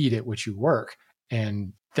speed at which you work.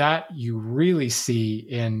 And that you really see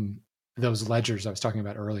in those ledgers I was talking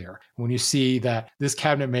about earlier. When you see that this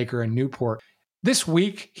cabinet maker in Newport, this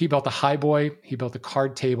week, he built a highboy, he built a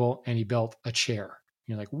card table, and he built a chair.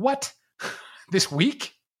 You're like, what? This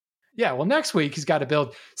week? Yeah, well, next week, he's got to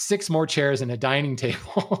build 6 more chairs and a dining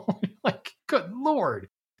table. Like, good Lord,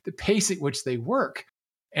 the pace at which they work.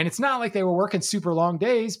 And it's not like they were working super long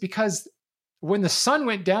days, because when the sun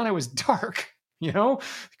went down, it was dark. You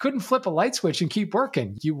couldn't flip a light switch and keep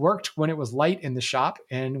working. You worked when it was light in the shop,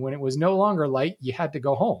 and when it was no longer light, you had to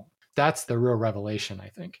go home. That's the real revelation, I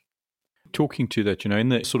think. Talking to that, in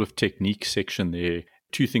the sort of technique section there,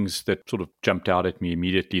 two things that sort of jumped out at me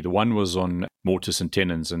immediately. The one was on mortise and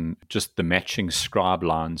tenons and just the matching scribe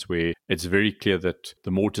lines, where it's very clear that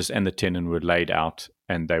the mortise and the tenon were laid out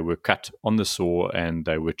and they were cut on the saw and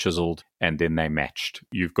they were chiseled and then they matched.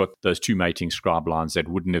 You've got those two mating scribe lines that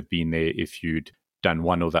wouldn't have been there if you'd done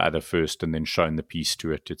one or the other first and then shown the piece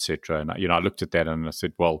to it, etc. And I looked at that and I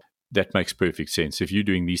said, well, that makes perfect sense. If you're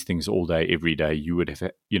doing these things all day, every day, you would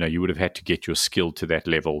have had to get your skill to that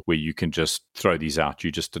level where you can just throw these out.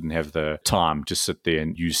 You just didn't have the time to sit there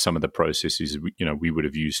and use some of the processes we would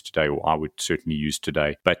have used today, or I would certainly use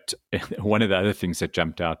today. But one of the other things that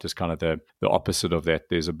jumped out is kind of the opposite of that.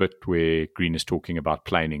 There's a bit where Green is talking about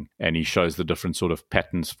planing, and he shows the different sort of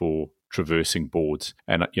patterns for traversing boards.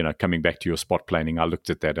 And, coming back to your spot planing, I looked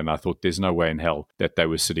at that and I thought there's no way in hell that they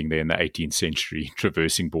were sitting there in the 18th century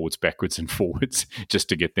traversing boards backwards and forwards just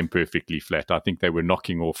to get them perfectly flat. I think they were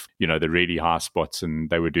knocking off, the really high spots, and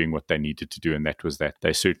they were doing what they needed to do. And that was that.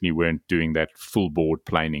 They certainly weren't doing that full board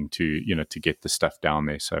planing to get the stuff down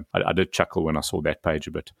there. So I did chuckle when I saw that page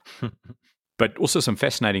a bit. But also some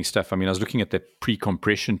fascinating stuff. I mean, I was looking at that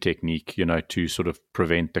pre-compression technique, to sort of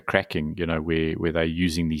prevent the cracking, where they're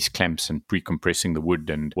using these clamps and pre-compressing the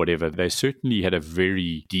wood and whatever. They certainly had a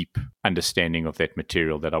very deep understanding of that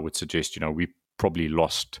material that I would suggest, we probably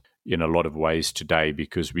lost in a lot of ways today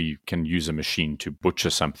because we can use a machine to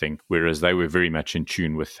butcher something, whereas they were very much in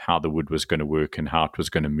tune with how the wood was going to work and how it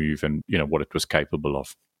was going to move and, what it was capable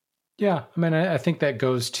of. Yeah. I mean, I think that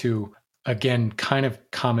goes to, again, kind of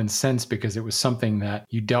common sense, because it was something that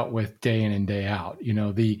you dealt with day in and day out.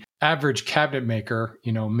 The average cabinet maker,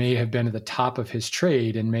 may have been at the top of his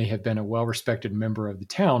trade and may have been a well-respected member of the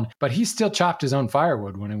town, but he still chopped his own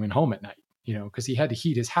firewood when he went home at night, because he had to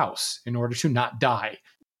heat his house in order to not die.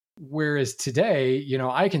 Whereas today,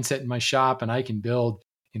 I can sit in my shop and I can build,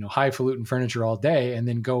 highfalutin furniture all day and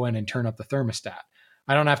then go in and turn up the thermostat.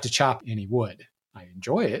 I don't have to chop any wood. I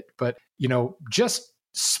enjoy it, but, just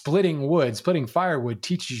splitting firewood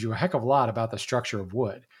teaches you a heck of a lot about the structure of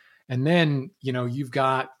wood. And then, you've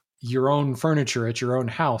got your own furniture at your own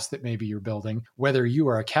house that maybe you're building. Whether you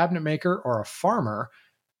are a cabinet maker or a farmer,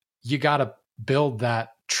 you got to build that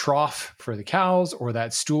trough for the cows or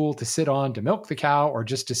that stool to sit on to milk the cow or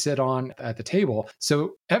just to sit on at the table.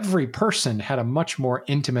 So every person had a much more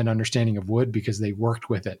intimate understanding of wood because they worked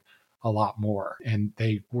with it a lot more. And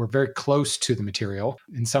they were very close to the material.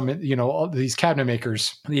 And some, all these cabinet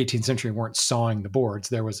makers in the 18th century weren't sawing the boards.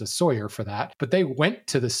 There was a sawyer for that. But they went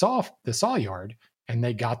to the saw yard and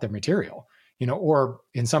they got their material, or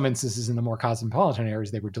in some instances in the more cosmopolitan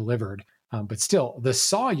areas, they were delivered. But still, the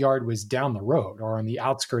saw yard was down the road or on the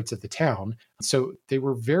outskirts of the town. So they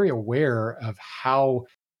were very aware of how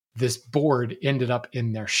this board ended up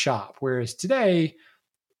in their shop. Whereas today,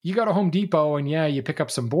 you go to Home Depot and you pick up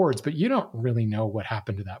some boards, but you don't really know what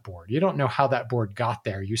happened to that board. You don't know how that board got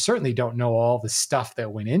there. You certainly don't know all the stuff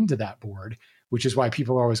that went into that board, which is why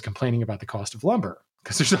people are always complaining about the cost of lumber,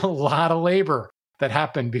 because there's a lot of labor that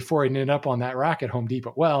happened before it ended up on that rack at Home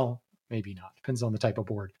Depot. Well, maybe not. Depends on the type of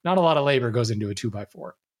board. Not a lot of labor goes into a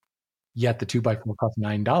 2x4. Yet the 2x4 costs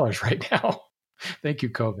 $9 right now. Thank you,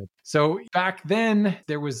 COVID. So back then,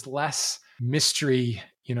 there was less mystery,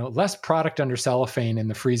 less product under cellophane in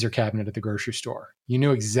the freezer cabinet at the grocery store. You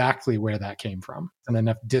knew exactly where that came from, and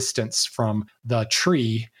enough distance from the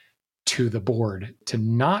tree to the board to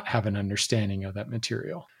not have an understanding of that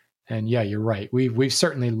material. And yeah, you're right. We've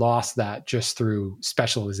certainly lost that just through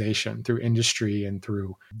specialization, through industry, and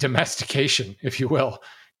through domestication, if you will.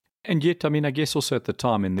 And yet, I mean, I guess also at the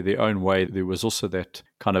time, in their own way, there was also that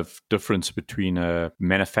kind of difference between a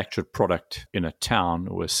manufactured product in a town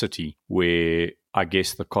or a city where I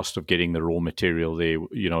guess the cost of getting the raw material there,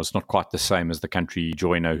 it's not quite the same as the country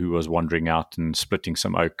joiner who was wandering out and splitting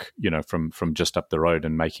some oak, from just up the road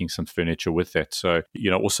and making some furniture with that. So,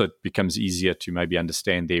 also it becomes easier to maybe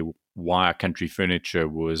understand there why a country furniture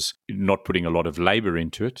was not putting a lot of labor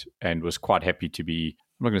into it and was quite happy to be,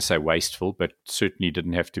 I'm not going to say wasteful, but certainly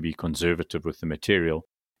didn't have to be conservative with the material.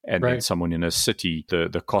 And Right. then someone in a city,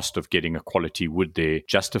 the cost of getting a quality wood there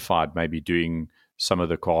justified maybe doing some of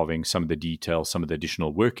the carving, some of the detail, some of the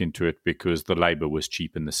additional work into it because the labor was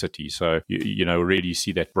cheap in the city. So, really you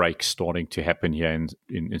see that break starting to happen here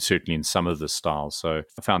and certainly in some of the styles. So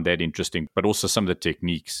I found that interesting, but also some of the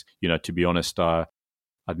techniques, to be honest,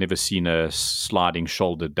 I'd never seen a sliding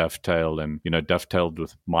shoulder dovetail and, dovetailed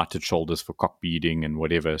with mitered shoulders for cock beading and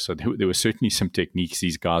whatever. So there were certainly some techniques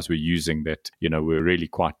these guys were using that, were really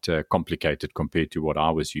quite complicated compared to what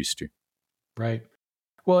I was used to. Right.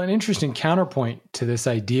 Well, an interesting counterpoint to this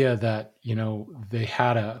idea that, they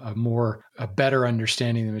had a better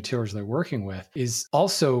understanding of the materials they're working with is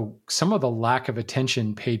also some of the lack of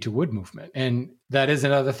attention paid to wood movement. And that is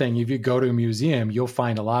another thing. If you go to a museum, you'll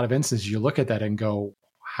find a lot of instances you look at that and go,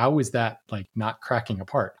 how is that like not cracking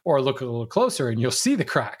apart? Or look a little closer and you'll see the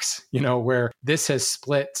cracks, where this has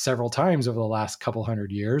split several times over the last couple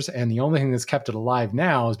hundred years. And the only thing that's kept it alive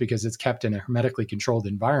now is because it's kept in a hermetically controlled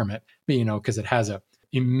environment, because it has a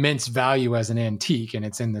immense value as an antique and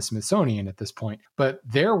it's in the Smithsonian at this point. But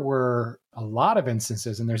there were a lot of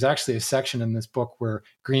instances, and there's actually a section in this book where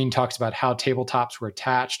Green talks about how tabletops were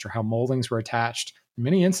attached or how moldings were attached. In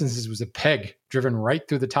many instances, it was a peg driven right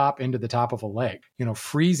through the top into the top of a leg,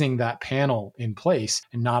 freezing that panel in place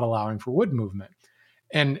and not allowing for wood movement.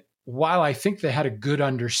 And while I think they had a good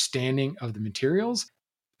understanding of the materials,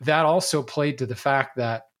 that also played to the fact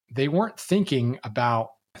that they weren't thinking about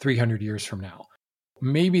 300 years from now.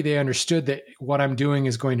 Maybe they understood that what I'm doing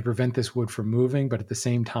is going to prevent this wood from moving, but at the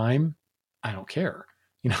same time, I don't care.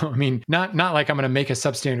 Not like I'm going to make a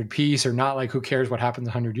substandard piece, or not like who cares what happens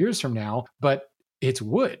 100 years from now, but it's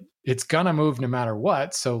wood. It's going to move no matter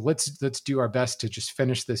what. So let's do our best to just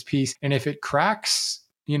finish this piece. And if it cracks,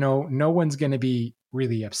 no one's going to be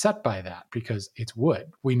really upset by that because it's wood.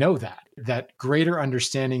 We know that greater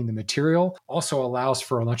understanding the material also allows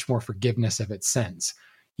for a much more forgiveness of its sins.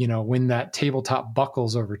 When that tabletop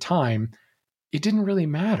buckles over time, it didn't really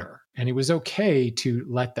matter. And it was okay to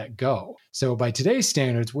let that go. So by today's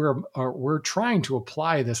standards, we're trying to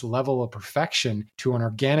apply this level of perfection to an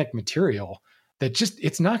organic material that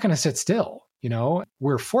it's not going to sit still.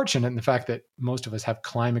 We're fortunate in the fact that most of us have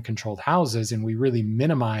climate controlled houses, and we really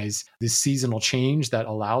minimize this seasonal change that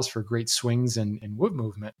allows for great swings in wood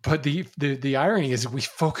movement. But the irony is we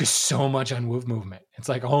focus so much on wood movement. It's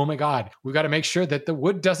like, oh my God, we've got to make sure that the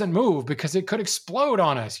wood doesn't move because it could explode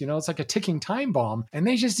on us. It's like a ticking time bomb. And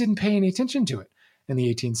they just didn't pay any attention to it in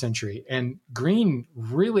the 18th century. And Green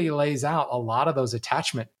really lays out a lot of those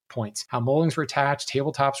attachment points, how moldings were attached,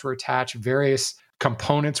 tabletops were attached, various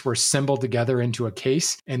components were assembled together into a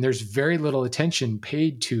case, and there's very little attention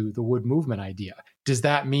paid to the wood movement idea. Does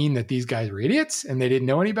that mean that these guys were idiots and they didn't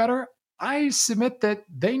know any better? I submit that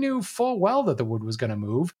they knew full well that the wood was going to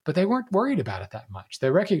move, but they weren't worried about it that much.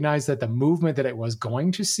 They recognized that the movement that it was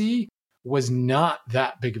going to see was not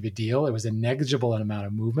that big of a deal. It was a negligible amount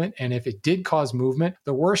of movement. And if it did cause movement,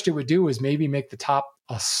 the worst it would do is maybe make the top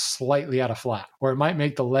slightly out of flat, or it might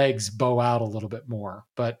make the legs bow out a little bit more,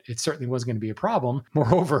 but it certainly wasn't going to be a problem.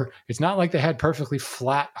 Moreover, it's not like they had perfectly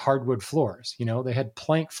flat hardwood floors. They had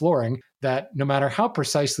plank flooring that no matter how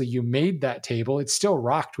precisely you made that table, it still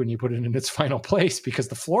rocked when you put it in its final place because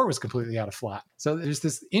the floor was completely out of flat. So there's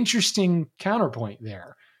this interesting counterpoint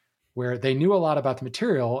there where they knew a lot about the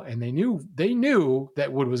material and they knew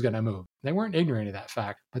that wood was going to move. They weren't ignorant of that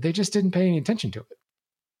fact, but they just didn't pay any attention to it.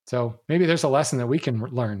 So maybe there's a lesson that we can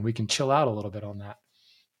learn. We can chill out a little bit on that.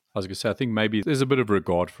 I was going to say, I think maybe there's a bit of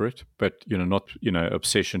regard for it, but, not,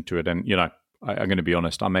 obsession to it. And, I'm going to be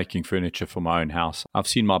honest, I'm making furniture for my own house. I've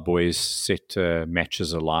seen my boys set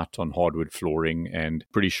matches alight on hardwood flooring, and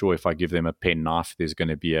pretty sure if I give them a pen knife, there's going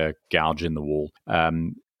to be a gouge in the wall.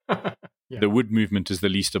 Yeah. The wood movement is the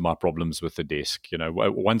least of my problems with the desk.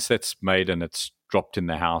 Once that's made and it's dropped in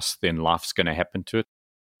the house, then life's going to happen to it.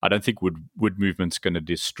 I don't think wood movement's going to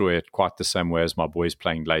destroy it quite the same way as my boys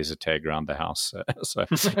playing laser tag around the house. So,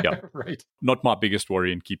 yeah, right. Not my biggest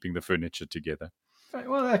worry in keeping the furniture together.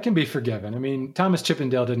 Well, that can be forgiven. I mean, Thomas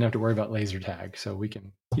Chippendale didn't have to worry about laser tag, so he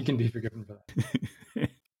can be forgiven for that.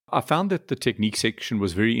 I found that the technique section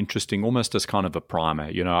was very interesting, almost as kind of a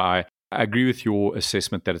primer. I agree with your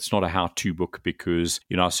assessment that it's not a how-to book because,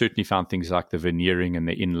 I certainly found things like the veneering and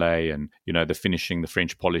the inlay and, the finishing, the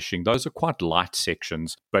French polishing. Those are quite light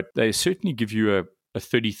sections, but they certainly give you a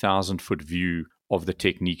 30,000-foot view of the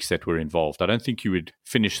techniques that were involved. I don't think you would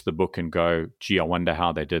finish the book and go, gee, I wonder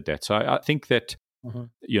how they did that. So I think that,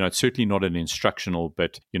 it's certainly not an instructional,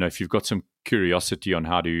 but, if you've got some curiosity on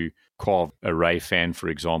how to carve a Ray fan, for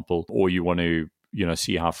example, or you want to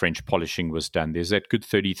see how French polishing was done. There's that good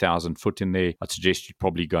 30,000 foot in there. I'd suggest you'd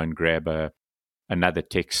probably go and grab another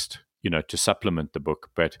text, to supplement the book,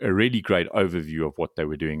 but a really great overview of what they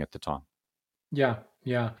were doing at the time. Yeah.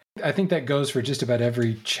 I think that goes for just about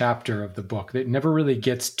every chapter of the book. It never really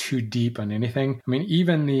gets too deep on anything. I mean,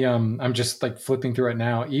 even the, I'm just like flipping through it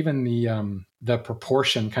now, even the the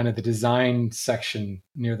proportion, kind of the design section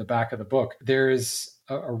near the back of the book, there's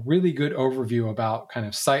a really good overview about kind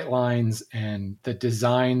of sight lines and the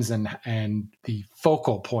designs and the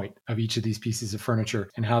focal point of each of these pieces of furniture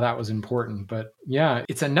and how that was important. But yeah,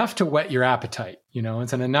 it's enough to whet your appetite.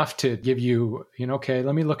 It's enough to give you, okay,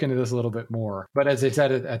 let me look into this a little bit more. But as I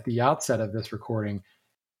said at the outset of this recording,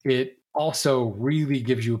 it also really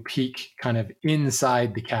gives you a peek kind of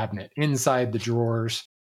inside the cabinet, inside the drawers,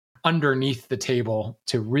 underneath the table,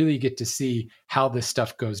 to really get to see how this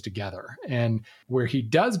stuff goes together. And where he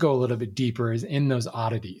does go a little bit deeper is in those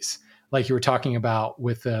oddities, like you were talking about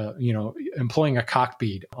with employing a cock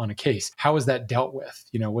bead on a case. How was that dealt with?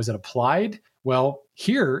 Was it applied? Well,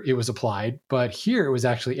 here it was applied, but here it was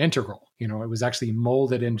actually integral. It was actually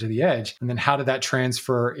molded into the edge. And then how did that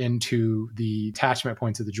transfer into the attachment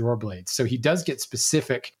points of the drawer blades? So he does get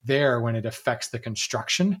specific there when it affects the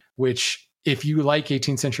construction, which, if you like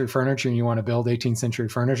 18th century furniture and you want to build 18th century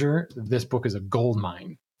furniture, this book is a gold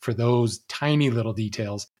mine for those tiny little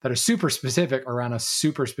details that are super specific around a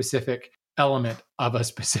super specific element of a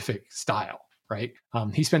specific style, right?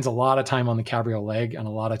 He spends a lot of time on the cabriole leg and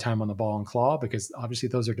a lot of time on the ball and claw, because obviously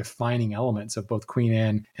those are defining elements of both Queen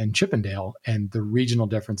Anne and Chippendale, and the regional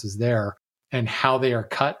differences there and how they are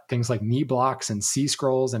cut, things like knee blocks and C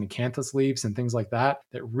scrolls and acanthus leaves and things like that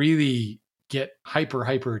really get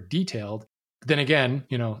hyper detailed. Then again,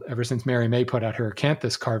 ever since Mary May put out her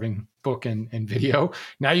acanthus carving book and video,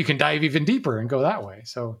 now you can dive even deeper and go that way.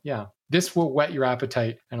 So yeah, this will whet your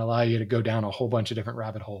appetite and allow you to go down a whole bunch of different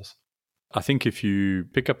rabbit holes. I think if you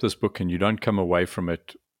pick up this book and you don't come away from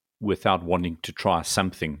it without wanting to try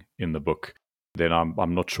something in the book, then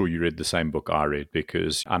I'm not sure you read the same book I read,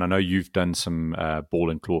 and I know you've done some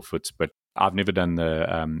ball and claw foots, but I've never done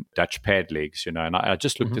the Dutch pad legs, and I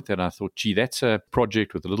just looked at that and I thought, gee, that's a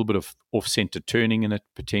project with a little bit of off-center turning in it,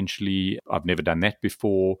 potentially. I've never done that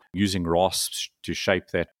before, using rasps to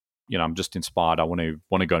shape that. I'm just inspired. I want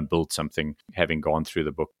to go and build something, having gone through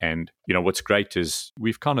the book. And, what's great is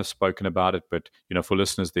we've kind of spoken about it, but, for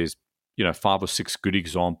listeners, there's 5 or 6 good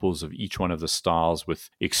examples of each one of the styles with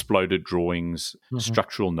exploded drawings,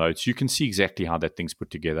 structural notes. You can see exactly how that thing's put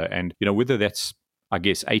together. And, whether that's, I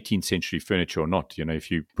guess, 18th century furniture or not, if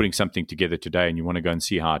you're putting something together today and you want to go and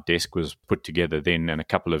see how a desk was put together then, and a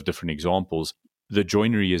couple of different examples, the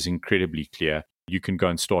joinery is incredibly clear. You can go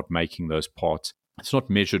and start making those parts. It's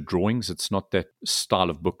not measured drawings. It's not that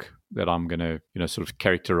style of book that I'm going to, sort of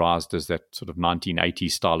characterized as that sort of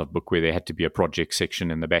 1980s style of book where there had to be a project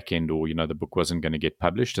section in the back end, or, the book wasn't going to get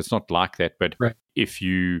published. It's not like that. But right. If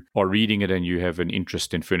you are reading it and you have an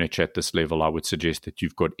interest in furniture at this level, I would suggest that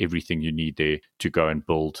you've got everything you need there to go and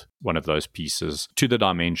build one of those pieces to the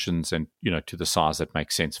dimensions and, to the size that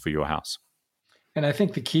makes sense for your house. And I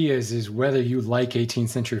think the key is whether you like 18th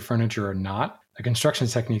century furniture or not, the construction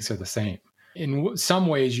techniques are the same. In some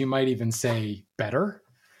ways, you might even say better.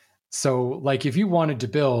 So like if you wanted to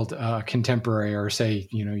build a contemporary, or say,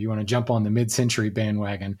 you want to jump on the mid-century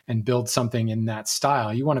bandwagon and build something in that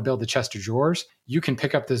style, you want to build the chest of drawers, you can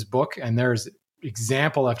pick up this book and there's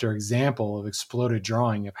example after example of exploded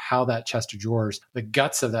drawing of how that chest of drawers, the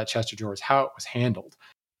guts of that chest of drawers, how it was handled.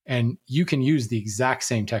 And you can use the exact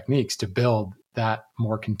same techniques to build that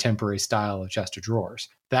more contemporary style of chest of drawers.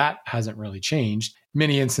 That hasn't really changed.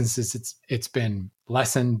 Many instances, it's been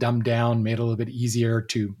lessened, dumbed down, made a little bit easier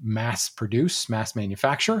to mass produce, mass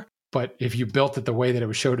manufacture. But if you built it the way that it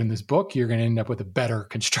was showed in this book, you're going to end up with a better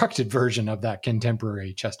constructed version of that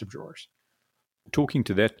contemporary chest of drawers. Talking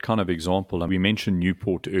to that kind of example, we mentioned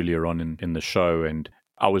Newport earlier on in the show, and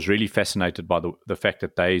I was really fascinated by the fact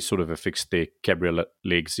that they sort of affixed their cabriole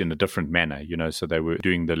legs in a different manner, so they were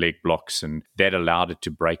doing the leg blocks, and that allowed it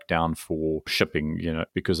to break down for shipping,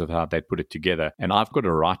 because of how they put it together. And I've got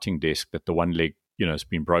a writing desk that the one leg, has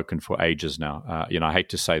been broken for ages now. I hate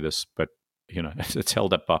to say this, but it's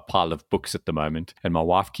held up by a pile of books at the moment. And my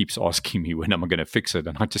wife keeps asking me when I'm going to fix it.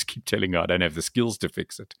 And I just keep telling her I don't have the skills to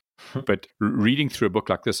fix it. But reading through a book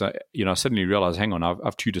like this, I suddenly realized, hang on,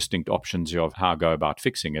 I've 2 distinct options of how I go about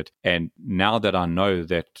fixing it. And now that I know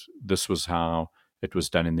that this was how it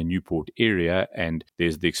was done in the Newport area, and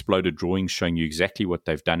there's the exploded drawings showing you exactly what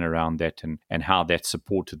they've done around that and how that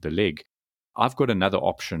supported the leg, I've got another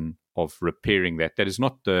option of repairing that is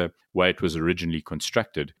not the way it was originally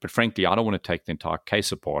constructed. But frankly, I don't want to take the entire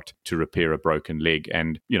case apart to repair a broken leg.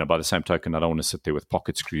 And, by the same token, I don't want to sit there with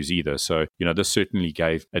pocket screws either. So, this certainly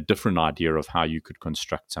gave a different idea of how you could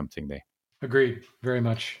construct something there. Agreed. Very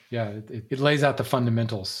much. Yeah. It lays out the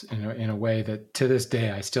fundamentals in a way that to this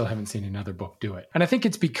day, I still haven't seen another book do it. And I think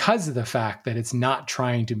it's because of the fact that it's not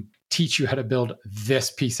trying to teach you how to build this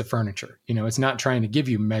piece of furniture. It's not trying to give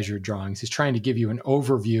you measured drawings. It's trying to give you an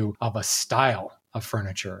overview of a style of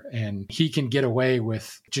furniture. And he can get away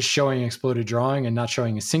with just showing an exploded drawing and not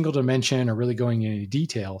showing a single dimension or really going into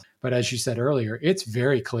detail. But as you said earlier, it's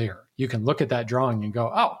very clear. You can look at that drawing and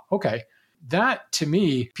go, oh, okay. That, to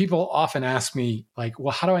me, people often ask me, like,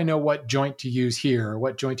 well, how do I know what joint to use here or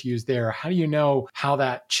what joint to use there? How do you know how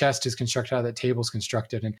that chest is constructed, how that table is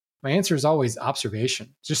constructed? And my answer is always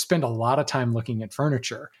observation. Just spend a lot of time looking at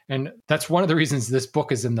furniture. And that's one of the reasons this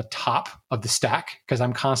book is in the top of the stack, because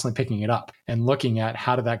I'm constantly picking it up and looking at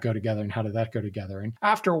how did that go together and how did that go together. And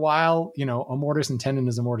after a while, a mortise and tenon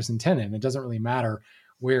is a mortise and tenon. It doesn't really matter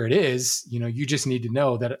where it is. You just need to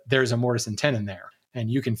know that there's a mortise and tenon there. And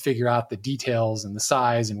you can figure out the details and the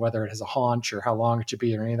size and whether it has a haunch or how long it should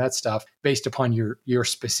be or any of that stuff based upon your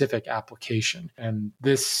specific application. And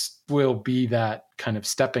this will be that kind of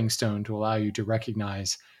stepping stone to allow you to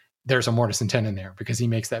recognize there's a mortise and tenon there, because he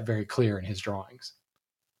makes that very clear in his drawings.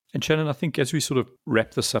 And Shannon, I think as we sort of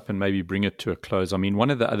wrap this up and maybe bring it to a close, I mean, one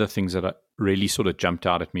of the other things that really sort of jumped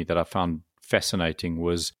out at me that I found fascinating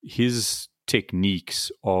was his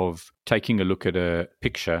techniques of taking a look at a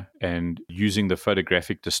picture and using the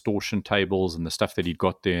photographic distortion tables and the stuff that he'd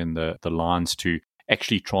got there and the lines to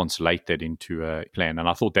actually translate that into a plan. And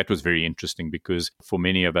I thought that was very interesting, because for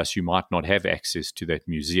many of us, you might not have access to that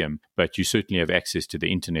museum, but you certainly have access to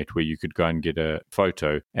the internet where you could go and get a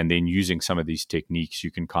photo. And then using some of these techniques,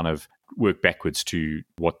 you can kind of work backwards to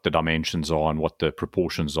what the dimensions are and what the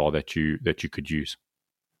proportions are that you could use.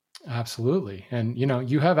 Absolutely. And,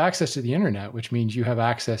 you have access to the internet, which means you have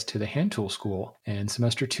access to the Hand Tool School and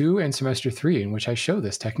semester 2 and semester 3, in which I show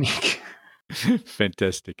this technique.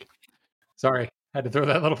 Fantastic. Sorry, had to throw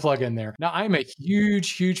that little plug in there. Now, I'm a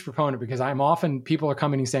huge proponent, because people are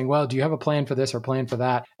coming and saying, well, do you have a plan for this or plan for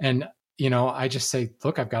that? And, I just say,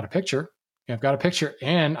 look, I've got a picture. I've got a picture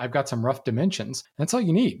and I've got some rough dimensions. That's all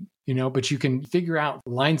you need, but you can figure out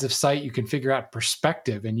lines of sight, you can figure out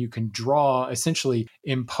perspective, and you can essentially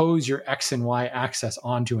impose your X and Y axis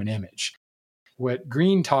onto an image. What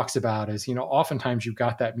Green talks about is, oftentimes you've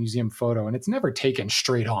got that museum photo and it's never taken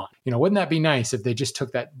straight on. Wouldn't that be nice if they just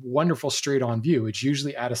took that wonderful straight on view? It's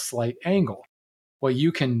usually at a slight angle. Well,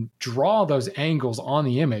 you can draw those angles on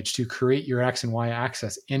the image to create your X and Y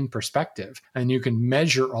axis in perspective. And you can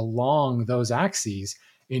measure along those axes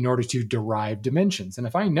in order to derive dimensions. And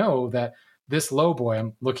if I know that this low boy,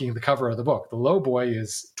 I'm looking at the cover of the book, the low boy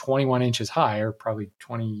is 21 inches high, or probably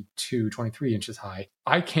 22, 23 inches high,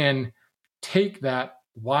 I can take that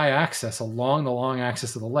Y axis along the long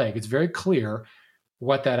axis of the leg. It's very clear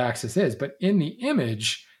what that axis is. But in the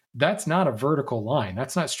image, that's not a vertical line.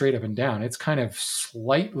 That's not straight up and down. It's kind of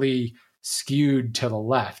slightly skewed to the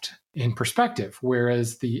left in perspective,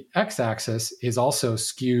 whereas the x-axis is also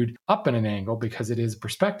skewed up in an angle because it is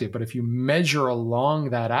perspective. But if you measure along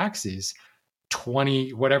that axis,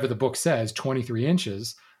 20, whatever the book says, 23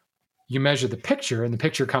 inches, you measure the picture and the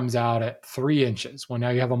picture comes out at 3 inches. Well, now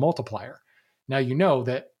you have a multiplier. Now you know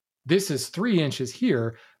that this is 3 inches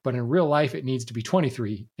here, but in real life, it needs to be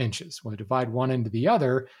 23 inches. When you divide one into the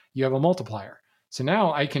other, you have a multiplier. So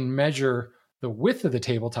now I can measure the width of the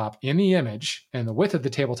tabletop in the image, and the width of the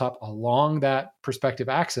tabletop along that perspective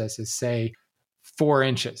axis is, say, 4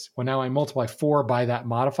 inches. Well, now I multiply 4 by that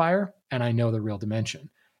modifier, and I know the real dimension.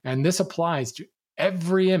 And this applies to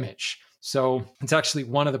every image. So it's actually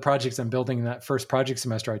one of the projects I'm building in that first project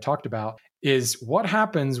semester I talked about is what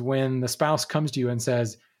happens when the spouse comes to you and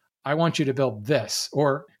says, I want you to build this.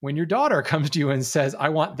 Or when your daughter comes to you and says, I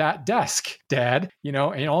want that desk, Dad, and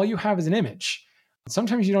all you have is an image.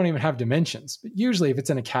 Sometimes you don't even have dimensions, but usually if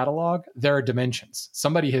it's in a catalog, there are dimensions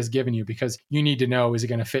somebody has given you because you need to know, is it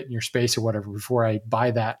going to fit in your space or whatever before I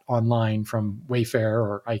buy that online from Wayfair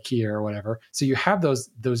or IKEA or whatever. So you have those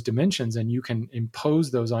dimensions and you can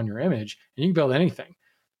impose those on your image and you can build anything.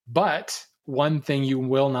 But one thing you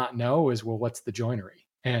will not know is, well, what's the joinery?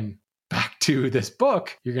 And back to this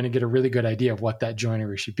book, you're going to get a really good idea of what that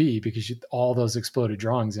joinery should be because all those exploded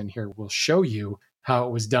drawings in here will show you how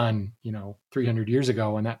it was done, 300 years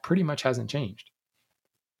ago, and that pretty much hasn't changed.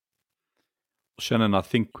 Shannon, I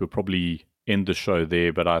think we'll probably end the show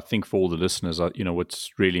there, but I think for all the listeners, what's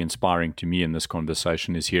really inspiring to me in this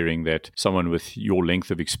conversation is hearing that someone with your length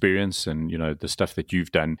of experience and, the stuff that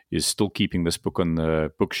you've done is still keeping this book on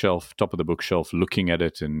the bookshelf, top of the bookshelf, looking at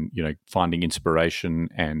it and, finding inspiration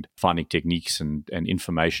and finding techniques and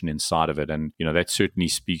information inside of it. And, that certainly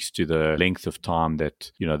speaks to the length of time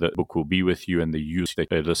that, the book will be with you and the use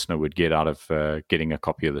that a listener would get out of getting a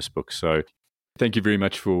copy of this book. So Thank you very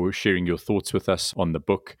much for sharing your thoughts with us on the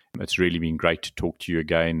book. It's really been great to talk to you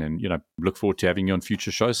again, and look forward to having you on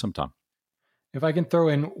future shows sometime. If I can throw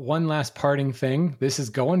in one last parting thing, this is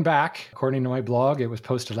going back. According to my blog, it was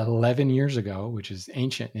posted 11 years ago, which is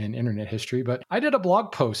ancient in internet history. But I did a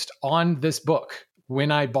blog post on this book when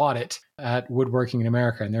I bought it at Woodworking in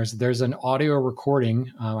America. And there's an audio recording.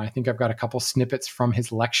 I think I've got a couple snippets from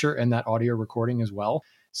his lecture in that audio recording as well.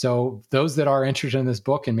 So those that are interested in this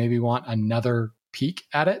book and maybe want another peek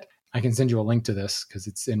at it, I can send you a link to this because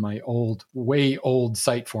it's in my way old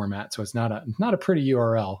site format. So it's not a pretty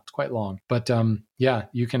URL. It's quite long. But yeah,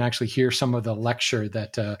 you can actually hear some of the lecture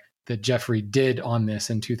that Jeffrey did on this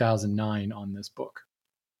in 2009 on this book.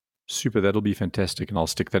 Super, that'll be fantastic. And I'll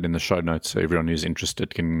stick that in the show notes so everyone who's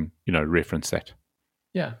interested can, reference that.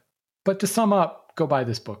 Yeah. But to sum up, go buy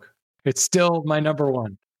this book. It's still my number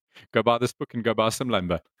one. Go buy this book and go buy some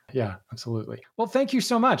lumber. Yeah, absolutely. Well, thank you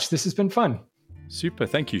so much. This has been fun. Super.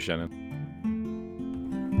 Thank you, Shannon.